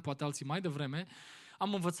 3 ani, poate alții mai devreme,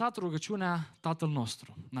 am învățat rugăciunea Tatăl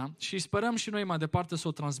nostru. Da? Și sperăm și noi mai departe să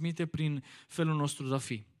o transmite prin felul nostru de a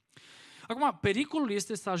fi. Acum, pericolul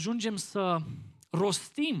este să ajungem să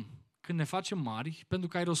rostim când ne facem mari, pentru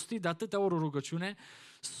că ai rostit de atâtea ori o rugăciune,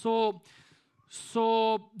 să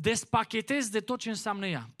o despachetezi de tot ce înseamnă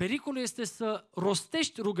ea. Pericolul este să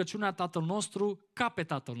rostești rugăciunea Tatăl nostru ca pe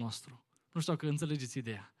Tatăl nostru. Nu știu dacă înțelegeți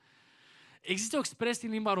ideea. Există o expresie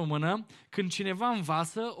în limba română, când cineva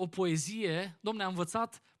învață o poezie, dom'le, a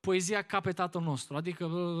învățat poezia ca pe Tatăl nostru, adică,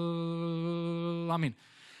 amin.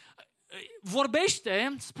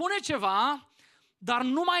 Vorbește, spune ceva, dar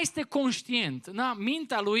nu mai este conștient. Da?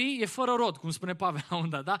 Mintea lui e fără rod, cum spune Pavel la un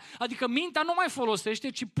dat. Da? Adică mintea nu mai folosește,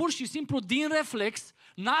 ci pur și simplu din reflex,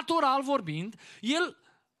 natural vorbind, el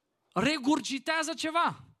regurgitează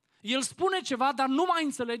ceva. El spune ceva, dar nu mai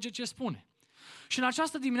înțelege ce spune. Și în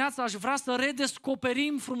această dimineață aș vrea să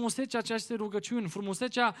redescoperim frumusețea acestei rugăciuni,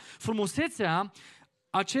 frumusețea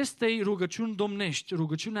acestei rugăciuni domnești,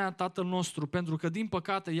 rugăciunea Tatăl nostru, pentru că, din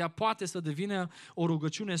păcate, ea poate să devină o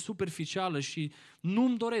rugăciune superficială și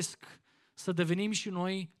nu-mi doresc să devenim și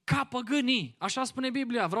noi ca păgânii. Așa spune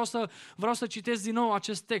Biblia. Vreau să citesc din nou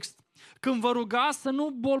acest text. Când vă rugați să nu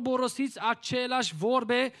bolborosiți aceleași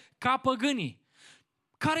vorbe ca păgânii.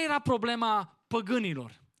 Care era problema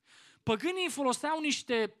păgânilor? Păgânii foloseau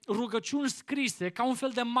niște rugăciuni scrise ca un fel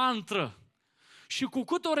de mantră. Și cu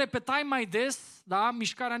cât o repetai mai des, da,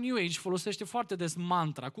 mișcarea New Age folosește foarte des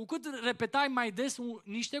mantra, cu cât repetai mai des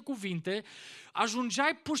niște cuvinte,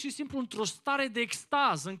 ajungeai pur și simplu într-o stare de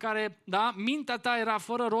extaz în care, da, mintea ta era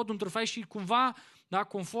fără rod într-un fel și cumva, da,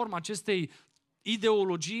 conform acestei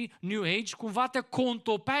ideologii New Age, cumva te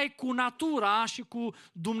contopeai cu natura și cu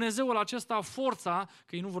Dumnezeul acesta, forța,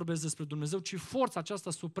 că ei nu vorbesc despre Dumnezeu, ci forța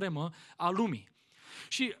aceasta supremă a lumii.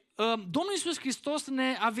 Și Domnul Iisus Hristos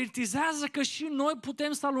ne avertizează că și noi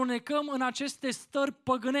putem să alunecăm în aceste stări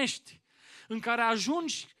păgânești, în care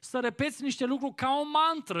ajungi să repeți niște lucruri ca o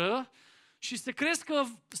mantră și să crezi că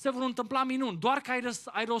se vor întâmpla minuni, doar că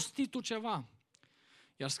ai rostit tu ceva.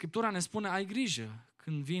 Iar Scriptura ne spune, ai grijă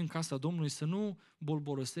când vii în casa Domnului să nu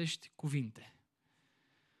bolborosești cuvinte.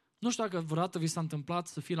 Nu știu dacă vreodată vi s-a întâmplat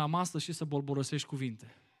să fii la masă și să bolborosești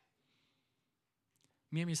cuvinte.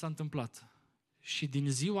 Mie mi s-a întâmplat. Și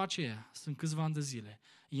din ziua aceea, sunt câțiva ani de zile,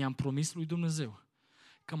 i-am promis lui Dumnezeu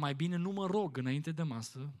că mai bine nu mă rog înainte de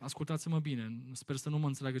masă, ascultați-mă bine, sper să nu mă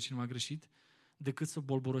înțeleagă cineva greșit, decât să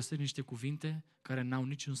bolborosesc niște cuvinte care n-au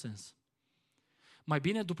niciun sens. Mai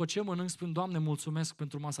bine după ce mănânc spun, Doamne, mulțumesc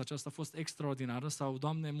pentru masa aceasta, a fost extraordinară, sau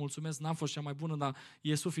Doamne, mulțumesc, n-a fost cea mai bună, dar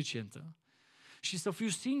e suficientă. Și să fiu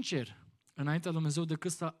sincer înaintea lui Dumnezeu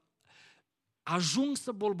decât să ajung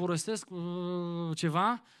să bolborosesc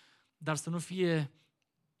ceva, dar să nu fie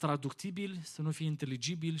traductibil, să nu fie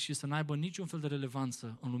inteligibil și să n-aibă niciun fel de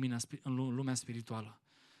relevanță în lumea spirituală.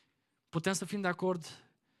 Putem să fim de acord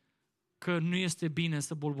că nu este bine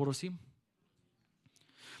să bolborosim?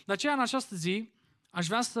 De aceea, în această zi, aș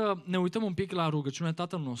vrea să ne uităm un pic la rugăciunea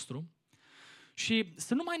Tatăl nostru și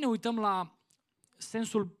să nu mai ne uităm la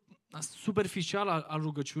sensul superficial al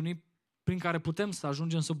rugăciunii prin care putem să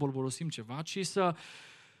ajungem să bolborosim ceva, ci să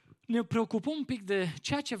ne preocupăm un pic de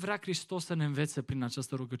ceea ce vrea Hristos să ne învețe prin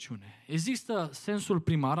această rugăciune. Există sensul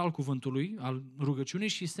primar al cuvântului, al rugăciunii,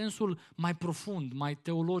 și sensul mai profund, mai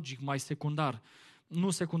teologic, mai secundar. Nu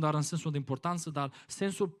secundar în sensul de importanță, dar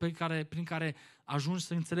sensul prin care ajungi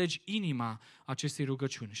să înțelegi inima acestei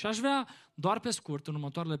rugăciuni. Și aș vrea, doar pe scurt, în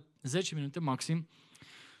următoarele 10 minute maxim,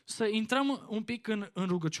 să intrăm un pic în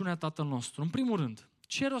rugăciunea Tatăl nostru. În primul rând,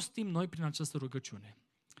 ce rostim noi prin această rugăciune?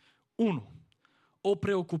 1. O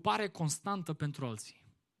preocupare constantă pentru alții.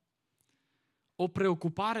 O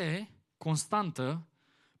preocupare constantă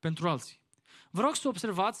pentru alții. Vă rog să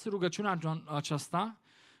observați rugăciunea aceasta,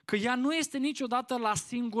 că ea nu este niciodată la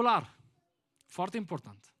singular. Foarte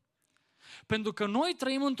important. Pentru că noi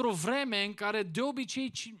trăim într-o vreme în care de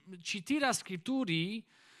obicei citirea Scripturii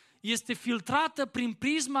este filtrată prin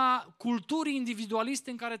prisma culturii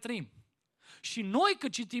individualiste în care trăim. Și noi că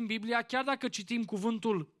citim Biblia, chiar dacă citim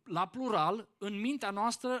cuvântul la plural, în mintea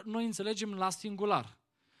noastră noi înțelegem la singular.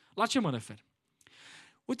 La ce mă refer?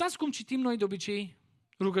 Uitați cum citim noi de obicei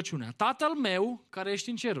rugăciunea. Tatăl meu care ești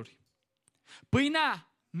în ceruri.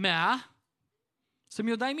 Pâinea mea să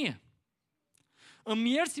mi-o dai mie.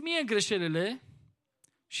 Îmi ierți mie greșelile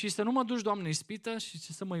și să nu mă duci, Doamne, ispită și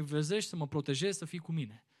să mă învezești, să mă protejezi, să fii cu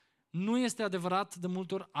mine. Nu este adevărat de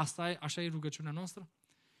multe ori? Așa e rugăciunea noastră?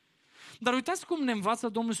 Dar uitați cum ne învață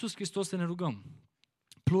Domnul Iisus Hristos să ne rugăm.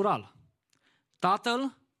 Plural.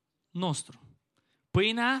 Tatăl nostru.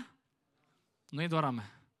 Pâinea nu e doar a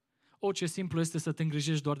mea. O, ce simplu este să te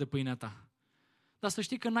îngrijești doar de pâinea ta. Dar să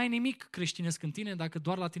știi că n-ai nimic creștinesc în tine dacă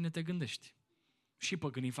doar la tine te gândești. Și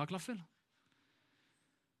păgânii fac la fel.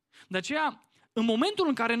 De aceea, în momentul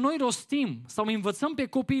în care noi rostim sau învățăm pe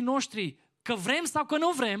copiii noștri că vrem sau că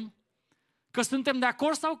nu vrem, că suntem de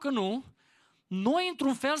acord sau că nu, noi,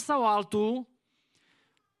 într-un fel sau altul,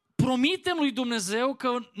 promitem lui Dumnezeu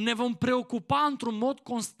că ne vom preocupa într-un mod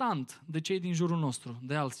constant de cei din jurul nostru,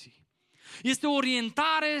 de alții. Este o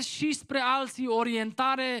orientare și spre alții, o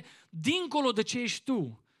orientare dincolo de ce ești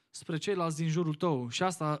tu, spre ceilalți din jurul tău. Și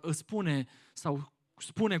asta îți spune sau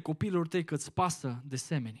spune copilul tăi că îți pasă de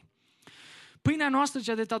semeni. Pâinea noastră,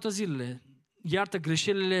 cea de toate zilele, iartă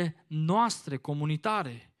greșelile noastre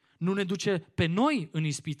comunitare. Nu ne duce pe noi în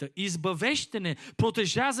ispită. Izbăvește-ne,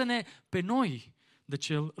 protejează-ne pe noi de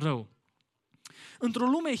cel rău. Într-o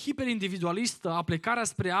lume hiperindividualistă, aplecarea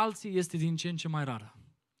spre alții este din ce în ce mai rară.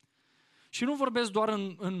 Și nu vorbesc doar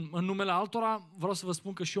în numele altora, vreau să vă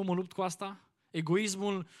spun că și eu mă lupt cu asta.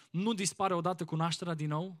 Egoismul nu dispare odată cu nașterea din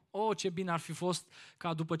nou. Ce bine ar fi fost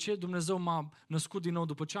ca după ce Dumnezeu m-a născut din nou,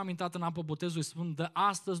 după ce am intrat în apă botezului, spun, de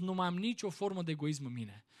astăzi nu mai am nicio formă de egoism în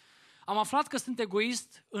mine. Am aflat că sunt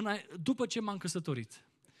egoist după ce m-am căsătorit.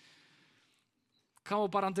 Ca o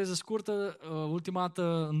paranteză scurtă, ultima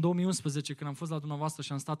dată în 2011, când am fost la dumneavoastră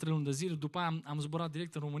și am stat 3 luni de zile, după aia am zburat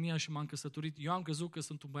direct în România și m-am căsătorit. Eu am crezut că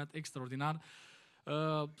sunt un băiat extraordinar,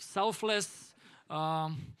 selfless,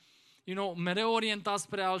 mereu orientat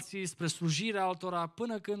spre alții, spre slujirea altora,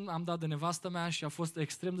 până când am dat de nevastă mea și a fost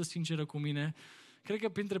extrem de sinceră cu mine. Cred că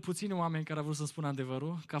printre puțini oameni care au vrut să spun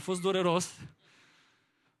adevărul, că a fost dureros.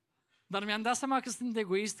 Dar mi-am dat seama că sunt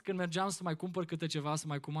egoist când mergeam să mai cumpăr câte ceva, să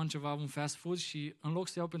mai comand ceva, un fast food și în loc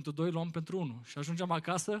să iau pentru 2, luam pentru 1. Și ajungeam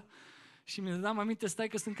acasă și mi-am dat aminte, stai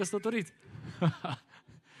că sunt căsătorit.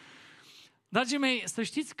 Dragii mei, să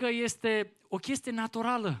știți că este o chestie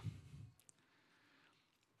naturală.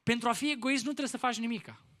 Pentru a fi egoist nu trebuie să faci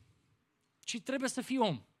nimica, ci trebuie să fii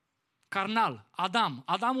om, carnal,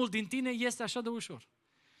 Adamul din tine este așa de ușor.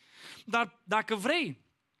 Dar dacă vrei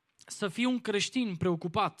să fii un creștin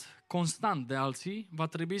preocupat constant de alții, va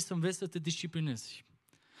trebui să înveți să te disciplinezi.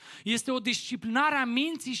 Este o disciplinare a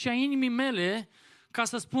minții și a inimii mele ca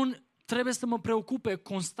să spun, trebuie să mă preocupe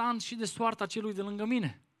constant și de soarta celui de lângă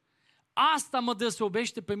mine. Asta mă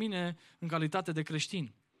deosebește pe mine în calitate de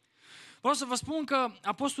creștin. Vreau să vă spun că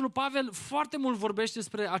Apostolul Pavel foarte mult vorbește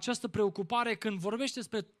despre această preocupare când vorbește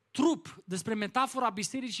despre trup, despre metafora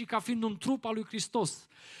bisericii ca fiind un trup al lui Hristos.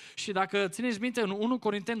 Și dacă țineți minte, în 1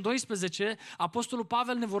 Corinteni 12, Apostolul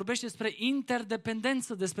Pavel ne vorbește despre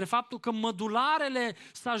interdependență, despre faptul că mădularele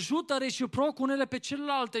se ajută reciproc unele pe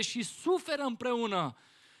celelalte și suferă împreună.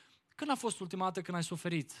 Când a fost ultima dată când ai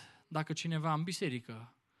suferit? Dacă cineva în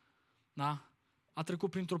biserică, da? A trecut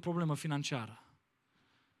printr-o problemă financiară.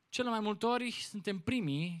 Cele mai multe ori suntem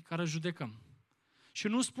primii care judecăm. Și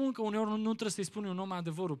nu spun că uneori nu trebuie să-i spune un om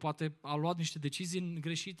adevărul, poate a luat niște decizii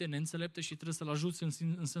greșite, neînțelepte și trebuie să-l ajuți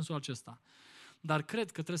în sensul acesta. Dar cred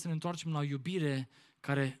că trebuie să ne întoarcem la o iubire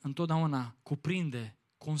care întotdeauna cuprinde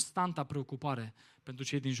constanta preocupare pentru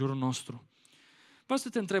cei din jurul nostru. Vreau să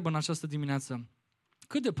te întreb în această dimineață,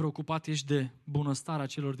 cât de preocupat ești de bunăstarea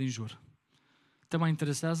celor din jur? Te mai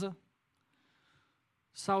interesează?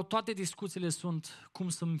 Sau toate discuțiile sunt cum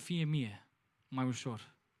să-mi fie mie mai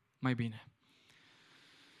ușor, mai bine?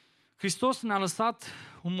 Hristos ne-a lăsat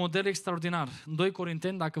un model extraordinar. În 2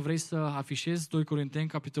 Corinteni, dacă vrei să afișezi, 2 Corinteni,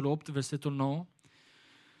 capitolul 8, versetul 9,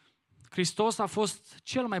 Hristos a fost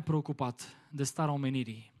cel mai preocupat de starea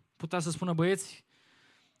omenirii. Putea să spună, băieți,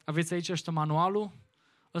 aveți aici ăsta manualul,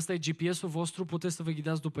 ăsta e GPS-ul vostru, puteți să vă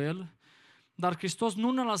ghidați după el, dar Hristos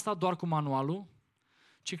nu ne-a lăsat doar cu manualul,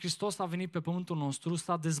 ci Hristos a venit pe pământul nostru,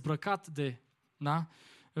 s-a dezbrăcat de, da,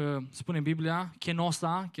 spune Biblia,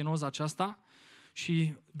 chenoza aceasta,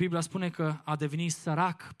 și Biblia spune că a devenit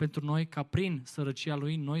sărac pentru noi ca prin sărăcia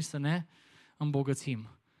Lui noi să ne îmbogățim.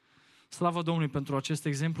 Slavă Domnului pentru acest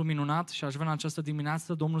exemplu minunat și aș vrea în această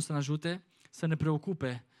dimineață Domnul să ne ajute să ne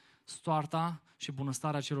preocupe soarta și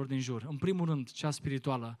bunăstarea celor din jur. În primul rând, cea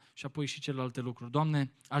spirituală și apoi și celelalte lucruri.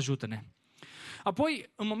 Doamne, ajută-ne! Apoi,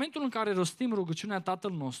 în momentul în care rostim rugăciunea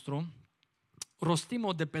Tatăl nostru, rostim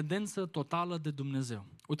o dependență totală de Dumnezeu.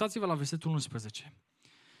 Uitați-vă la versetul 11.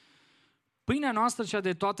 Pâinea noastră, cea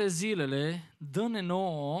de toate zilele, dă-ne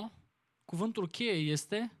nouă, cuvântul cheie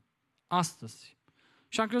este astăzi.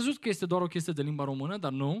 Și am crezut că este doar o chestie de limba română,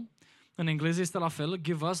 dar nu. În engleză este la fel,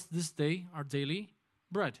 give us this day our daily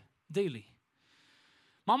bread. daily.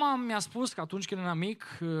 Mama mi-a spus că atunci când eram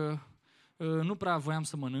mic, nu prea voiam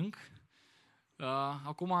să mănânc.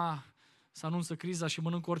 Acum se anunță criza și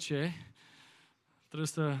mănânc orice. Trebuie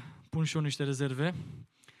să pun și eu niște rezerve.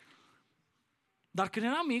 Dar când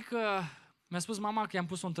eram mic, mi-a spus mama că i-am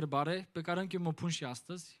pus o întrebare pe care încă eu mă pun și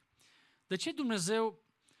astăzi. De ce Dumnezeu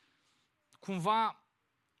cumva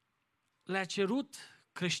le-a cerut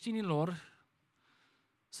creștinilor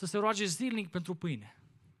să se roage zilnic pentru pâine?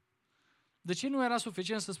 De ce nu era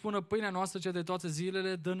suficient să spună pâinea noastră cea de toate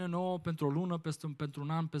zilele, dă-ne nouă pentru o lună, pentru un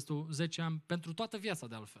an, pentru 10 ani, pentru toată viața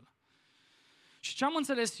de altfel? Și ce am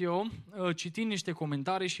înțeles eu, citind niște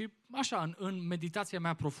comentarii și așa, în meditația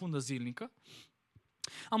mea profundă zilnică,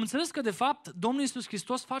 am înțeles că de fapt Domnul Iisus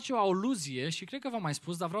Hristos face o aluzie, și cred că v-am mai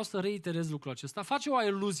spus, dar vreau să reiterez lucrul acesta, face o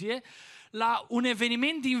aluzie la un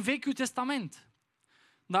eveniment din Vechiul Testament.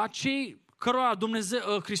 Da? Cei cărora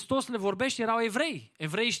Hristos le vorbește erau evrei.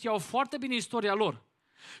 Evreii știau foarte bine istoria lor.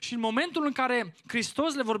 Și în momentul în care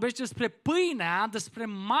Hristos le vorbește despre pâinea, despre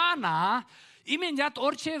mana, imediat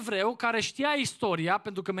orice evreu care știa istoria,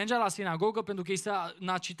 pentru că mergea la sinagogă, pentru că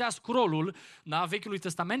îi citea scrollul, da, Vechiului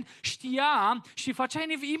Testament, știa și făcea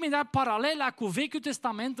imediat paralela cu Vechiul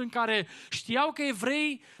Testament, în care știau că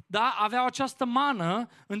evrei, da, aveau această mană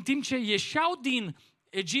în timp ce ieșeau din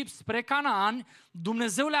Egipt spre Canaan.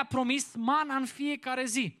 Dumnezeu le-a promis mana în fiecare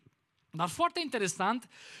zi. Dar foarte interesant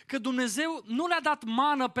că Dumnezeu nu le-a dat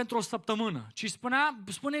mană pentru o săptămână, ci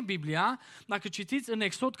spune Biblia, dacă citiți în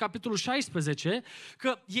Exod capitolul 16,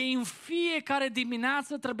 că ei în fiecare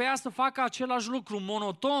dimineață trebuia să facă același lucru,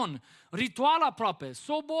 monoton, ritual aproape,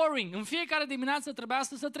 so boring. În fiecare dimineață trebuia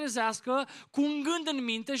să se trezească cu un gând în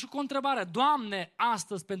minte și cu o întrebare: Doamne,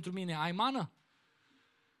 astăzi pentru mine ai mană?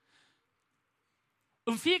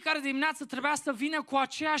 În fiecare dimineață trebuia să vină cu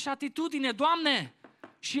aceeași atitudine: Doamne,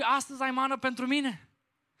 și astăzi ai mană pentru mine?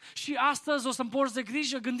 Și astăzi o să-mi porți de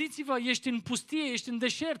grijă? Gândiți-vă, ești în pustie, ești în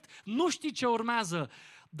deșert, nu știi ce urmează.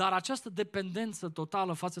 Dar această dependență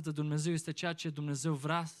totală față de Dumnezeu este ceea ce Dumnezeu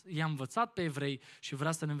i-a învățat pe evrei și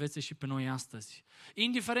vrea să ne învețe și pe noi astăzi.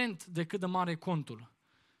 Indiferent de cât de mare e contul,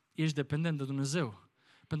 ești dependent de Dumnezeu.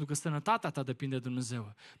 Pentru că sănătatea ta depinde de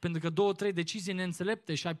Dumnezeu. Pentru că 2-3 decizii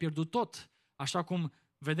neînțelepte și ai pierdut tot. Așa cum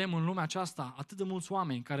vedem în lumea aceasta atât de mulți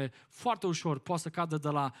oameni care foarte ușor pot să cadă de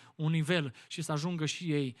la un nivel și să ajungă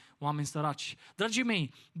și ei oameni săraci. Dragii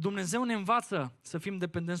mei, Dumnezeu ne învață să fim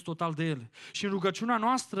dependenți total de El. Și în rugăciunea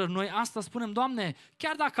noastră, noi asta spunem: Doamne,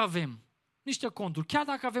 chiar dacă avem niște conturi, chiar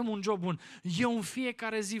dacă avem un job bun, eu în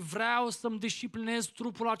fiecare zi vreau să-mi disciplinez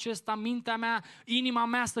trupul acesta, mintea mea, inima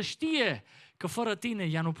mea să știe că fără Tine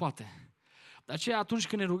ea nu poate. De aceea atunci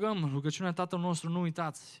când ne rugăm rugăciunea Tatăl nostru, nu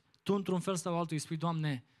uitați, tu într-un fel sau altul îi spui: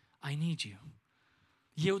 Doamne, I need you.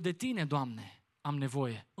 Eu de Tine, Doamne, am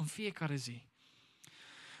nevoie în fiecare zi.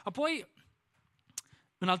 Apoi,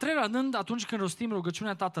 în al treilea rând, atunci când rostim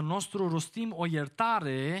rugăciunea Tatăl nostru, rostim o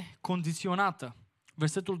iertare condiționată.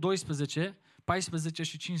 Versetul 12, 14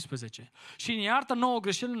 și 15. Și ne iartă nouă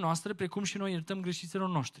greșelile noastre, precum și noi iertăm greșiților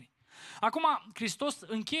noștri. Acum, Hristos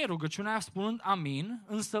încheie rugăciunea spunând amin,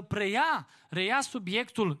 însă reia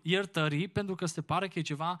subiectul iertării, pentru că se pare că e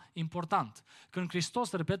ceva important. Când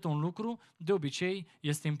Hristos repetă un lucru, de obicei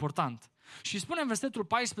este important. Și spune în versetul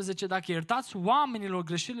 14: dacă iertați oamenilor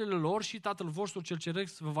greșelile lor, și Tatăl vostru cel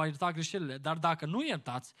ceresc vă va ierta greșelile. Dar dacă nu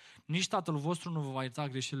iertați, nici Tatăl vostru nu vă va ierta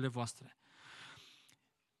greșelile voastre.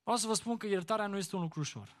 Vreau să vă spun că iertarea nu este un lucru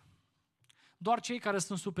ușor. Doar cei care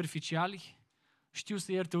sunt superficiali știu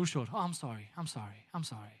să ierte ușor. Oh, I'm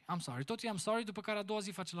sorry. Tot e I'm sorry, după care a doua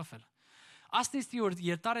zi face la fel. Asta este o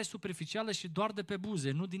iertare superficială și doar de pe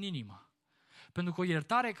buze, nu din inimă. Pentru că o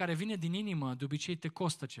iertare care vine din inimă, de obicei te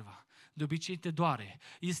costă ceva. De obicei te doare.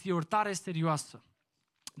 Este o iertare serioasă.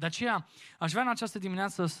 De aceea, aș vrea în această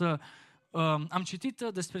dimineață să... am citit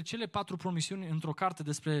despre cele 4 promisiuni într-o carte,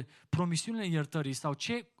 despre promisiunile iertării sau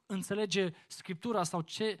ce înțelege Scriptura sau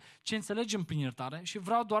ce înțelegem prin iertare, și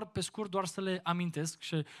vreau doar pe scurt doar să le amintesc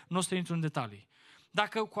și nu o să intru în detalii.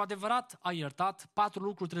 Dacă cu adevărat ai iertat, 4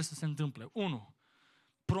 lucruri trebuie să se întâmple. 1.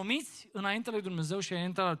 Promiți înainte lui Dumnezeu și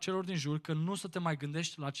înaintea celor din jur că nu să te mai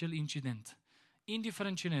gândești la acel incident.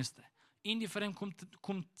 Indiferent cine este, indiferent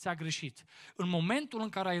cum ți-a greșit. În momentul în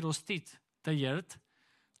care ai rostit te iert,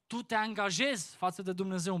 tu te angajezi față de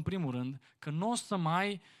Dumnezeu în primul rând că nu o să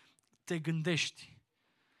mai te gândești.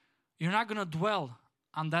 You're not going to dwell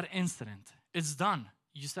on that incident. It's done.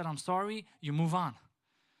 You said I'm sorry, you move on.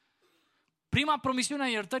 Prima promisiune a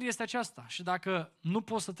iertării este aceasta. Și dacă nu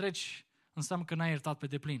poți să treci, înseamnă că n-ai iertat pe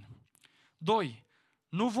deplin. 2.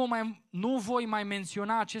 Nu voi mai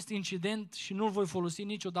menționa acest incident și nu-l voi folosi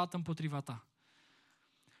niciodată împotriva ta.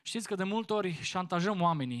 Știți că de multe ori șantajăm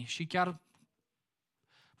oamenii și chiar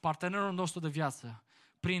partenerul nostru de viață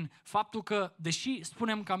prin faptul că, deși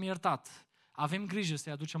spunem că am iertat, avem grijă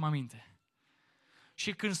să-i aducem aminte.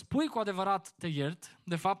 Și când spui cu adevărat te iert,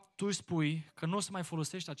 de fapt tu îi spui că nu o să mai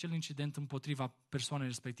folosești acel incident împotriva persoanei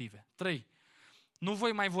respective. 3. Nu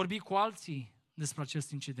voi mai vorbi cu alții despre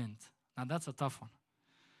acest incident. Now that's a tough one.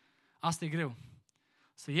 Asta e greu.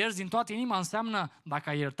 Să ierți din toată inima înseamnă, dacă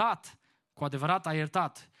ai iertat, cu adevărat ai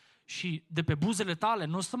iertat, și de pe buzele tale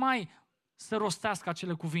nu o să mai se rostească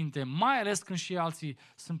acele cuvinte, mai ales când și alții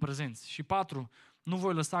sunt prezenți. Și 4. Nu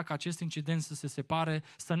voi lăsa ca acest incident să se separe,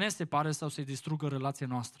 să ne separe sau să-i distrugă relația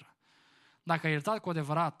noastră. Dacă ai iertat cu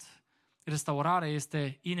adevărat, restaurarea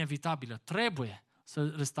este inevitabilă. Trebuie să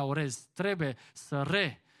restaurezi, trebuie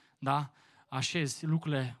să așezi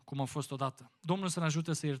lucrurile cum au fost odată. Domnul să ne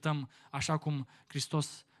ajute să iertăm așa cum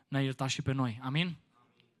Hristos ne-a iertat și pe noi. Amin?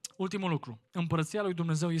 Ultimul lucru. Împărăția lui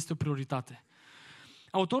Dumnezeu este o prioritate.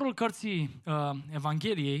 Autorul cărții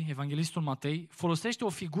Evangheliei, evanghelistul Matei, folosește o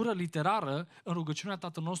figură literară în rugăciunea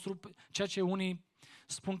Tatăl nostru, ceea ce unii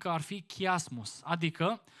spun că ar fi chiasmos,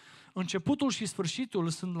 adică începutul și sfârșitul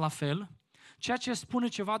sunt la fel, ceea ce spune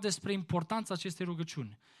ceva despre importanța acestei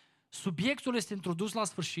rugăciuni. Subiectul este introdus la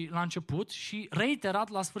sfârșit, la început și reiterat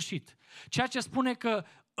la sfârșit, ceea ce spune că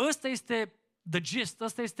ăsta este the gist,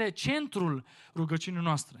 ăsta este centrul rugăciunii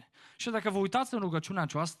noastre. Și dacă vă uitați în rugăciunea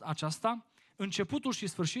aceasta, începutul și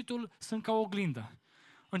sfârșitul sunt ca o oglindă.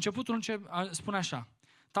 Începutul spune așa: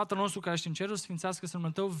 Tatăl nostru care ești în cerul, sfințească-se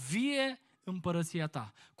numele Tău, vie împărăția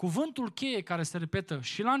Ta. Cuvântul cheie care se repetă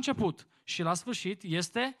și la început și la sfârșit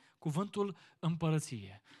este cuvântul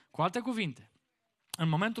împărăție. Cu alte cuvinte, în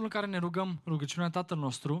momentul în care ne rugăm rugăciunea Tatăl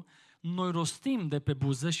nostru, noi rostim de pe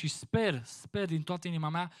buză și sper din toată inima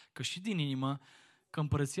mea, că și din inimă, că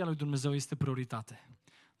împărăția lui Dumnezeu este prioritate.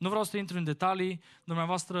 Nu vreau să intru în detalii,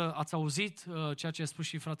 dumneavoastră ați auzit ceea ce a spus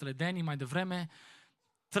și fratele Danny mai devreme.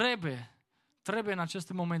 Trebuie în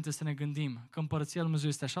aceste momente să ne gândim că împărăția lui Dumnezeu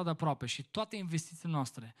este așa de aproape și toate investițiile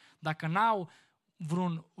noastre, dacă n-au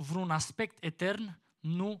vreun aspect etern,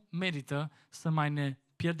 nu merită să mai ne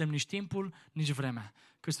pierdem nici timpul, nici vremea,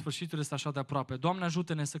 că sfârșitul este așa de aproape. Doamne,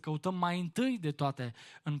 ajută-ne să căutăm mai întâi de toate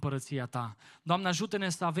împărăția Ta. Doamne, ajută-ne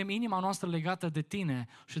să avem inima noastră legată de Tine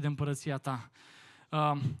și de împărăția Ta.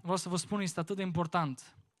 Vreau să vă spun, este atât de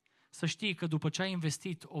important să știi că după ce ai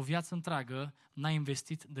investit o viață întreagă, n-ai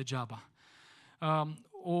investit degeaba.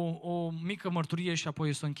 O mică mărturie și apoi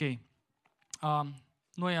o să închei.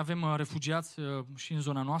 Noi avem refugiați și în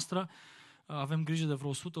zona noastră, avem grijă de vreo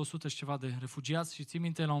 100 și ceva de refugiați și țin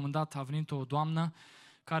minte, la un moment dat a venit o doamnă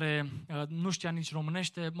care nu știa nici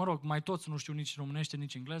românește, mai toți nu știu nici românește,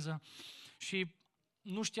 nici engleză și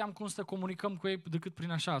nu știam cum să comunicăm cu ei decât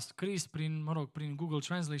prin așa, scris, prin Google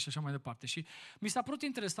Translate și așa mai departe. Și mi s-a părut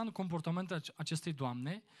interesant comportamentul acestei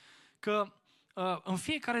doamne, că în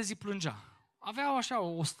fiecare zi plângea. Avea așa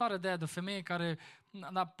o stare de aia de femeie care,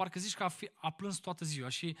 parcă zici că a plâns toată ziua.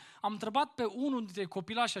 Și am întrebat pe unul dintre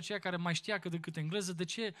copilașii aceia care mai știa cât de cât engleză, de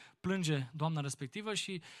ce plânge doamna respectivă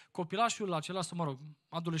și copilașul acela,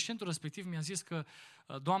 adolescentul respectiv mi-a zis că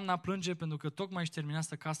doamna plânge pentru că tocmai își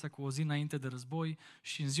terminase casa cu o zi înainte de război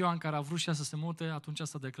și în ziua în care a vrut și ea să se mute, atunci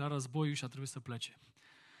s-a declarat războiul și a trebuit să plece.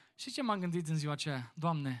 Și ce m-am gândit în ziua aceea?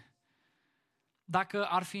 Doamne, dacă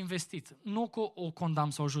ar fi investit, nu că o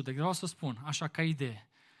condamn sau o judec, vreau să spun, așa ca idee,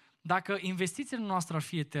 dacă investițiile noastre ar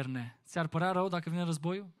fi eterne, ți-ar părea rău dacă vine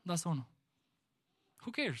războiul? Da sau nu? Who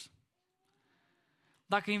cares?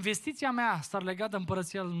 Dacă investiția mea s-ar lega de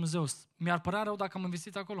împărăția lui Dumnezeu, mi-ar părea rău dacă am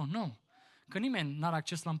investit acolo? Nu. Că nimeni n-are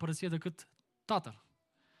acces la împărăție decât Tatăl.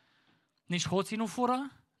 Nici hoții nu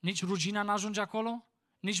fură, nici rugina n-ajunge acolo,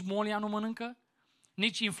 nici molia nu mănâncă,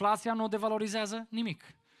 nici inflația nu o devalorizează, nimic.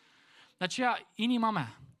 De aceea, inima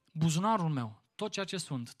mea, buzunarul meu, tot ceea ce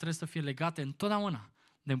sunt, trebuie să fie legate întotdeauna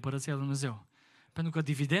de împărăția lui Dumnezeu. Pentru că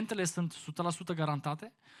dividendele sunt 100%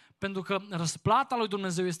 garantate, pentru că răsplata lui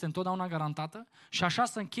Dumnezeu este întotdeauna garantată și așa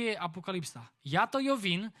se încheie Apocalipsa. Iată, eu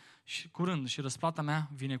vin și curând și răsplata mea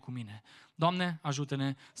vine cu mine. Doamne,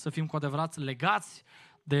 ajută-ne să fim cu adevărat legați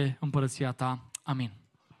de împărăția Ta. Amin.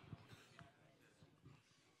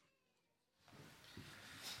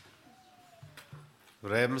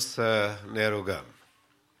 Vrem să ne rugăm.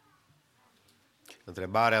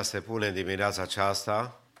 Întrebarea se pune în dimineața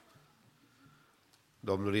aceasta.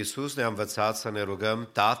 Domnul Iisus ne-a învățat să ne rugăm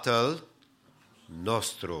Tatăl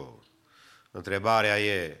nostru. Întrebarea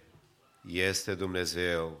e, este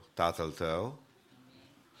Dumnezeu Tatăl tău?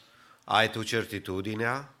 Ai tu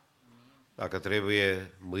certitudinea? Dacă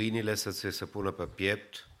trebuie mâinile să ți se pună pe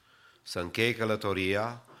piept, să închei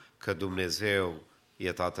călătoria, că Dumnezeu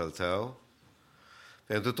e Tatăl tău?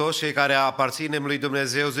 Pentru toți cei care aparținem lui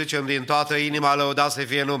Dumnezeu, zicem din toată inima, lăudat să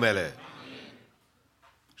fie numele. Amin.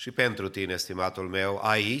 Și pentru tine, stimatul meu,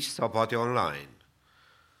 aici sau poate online.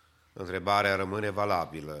 Întrebarea rămâne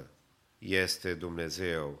valabilă. Este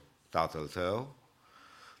Dumnezeu Tatăl tău?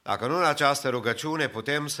 Dacă nu în această rugăciune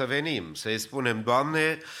putem să venim, să-i spunem,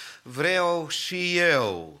 Doamne, vreau și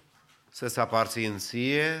eu să-ți aparțin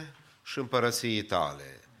ție și împărăției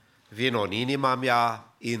tale. Vino în inima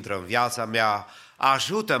mea, intră în viața mea,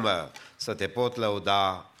 ajută-mă să te pot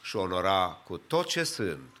lăuda și onora cu tot ce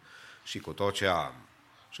sunt și cu tot ce am.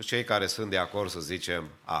 Și cei care sunt de acord să zicem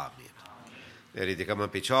amin. Ne ridicăm în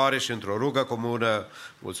picioare și într-o rugă comună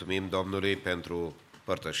mulțumim Domnului pentru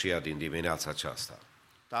părtășia din dimineața aceasta.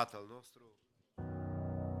 Tatăl nostru.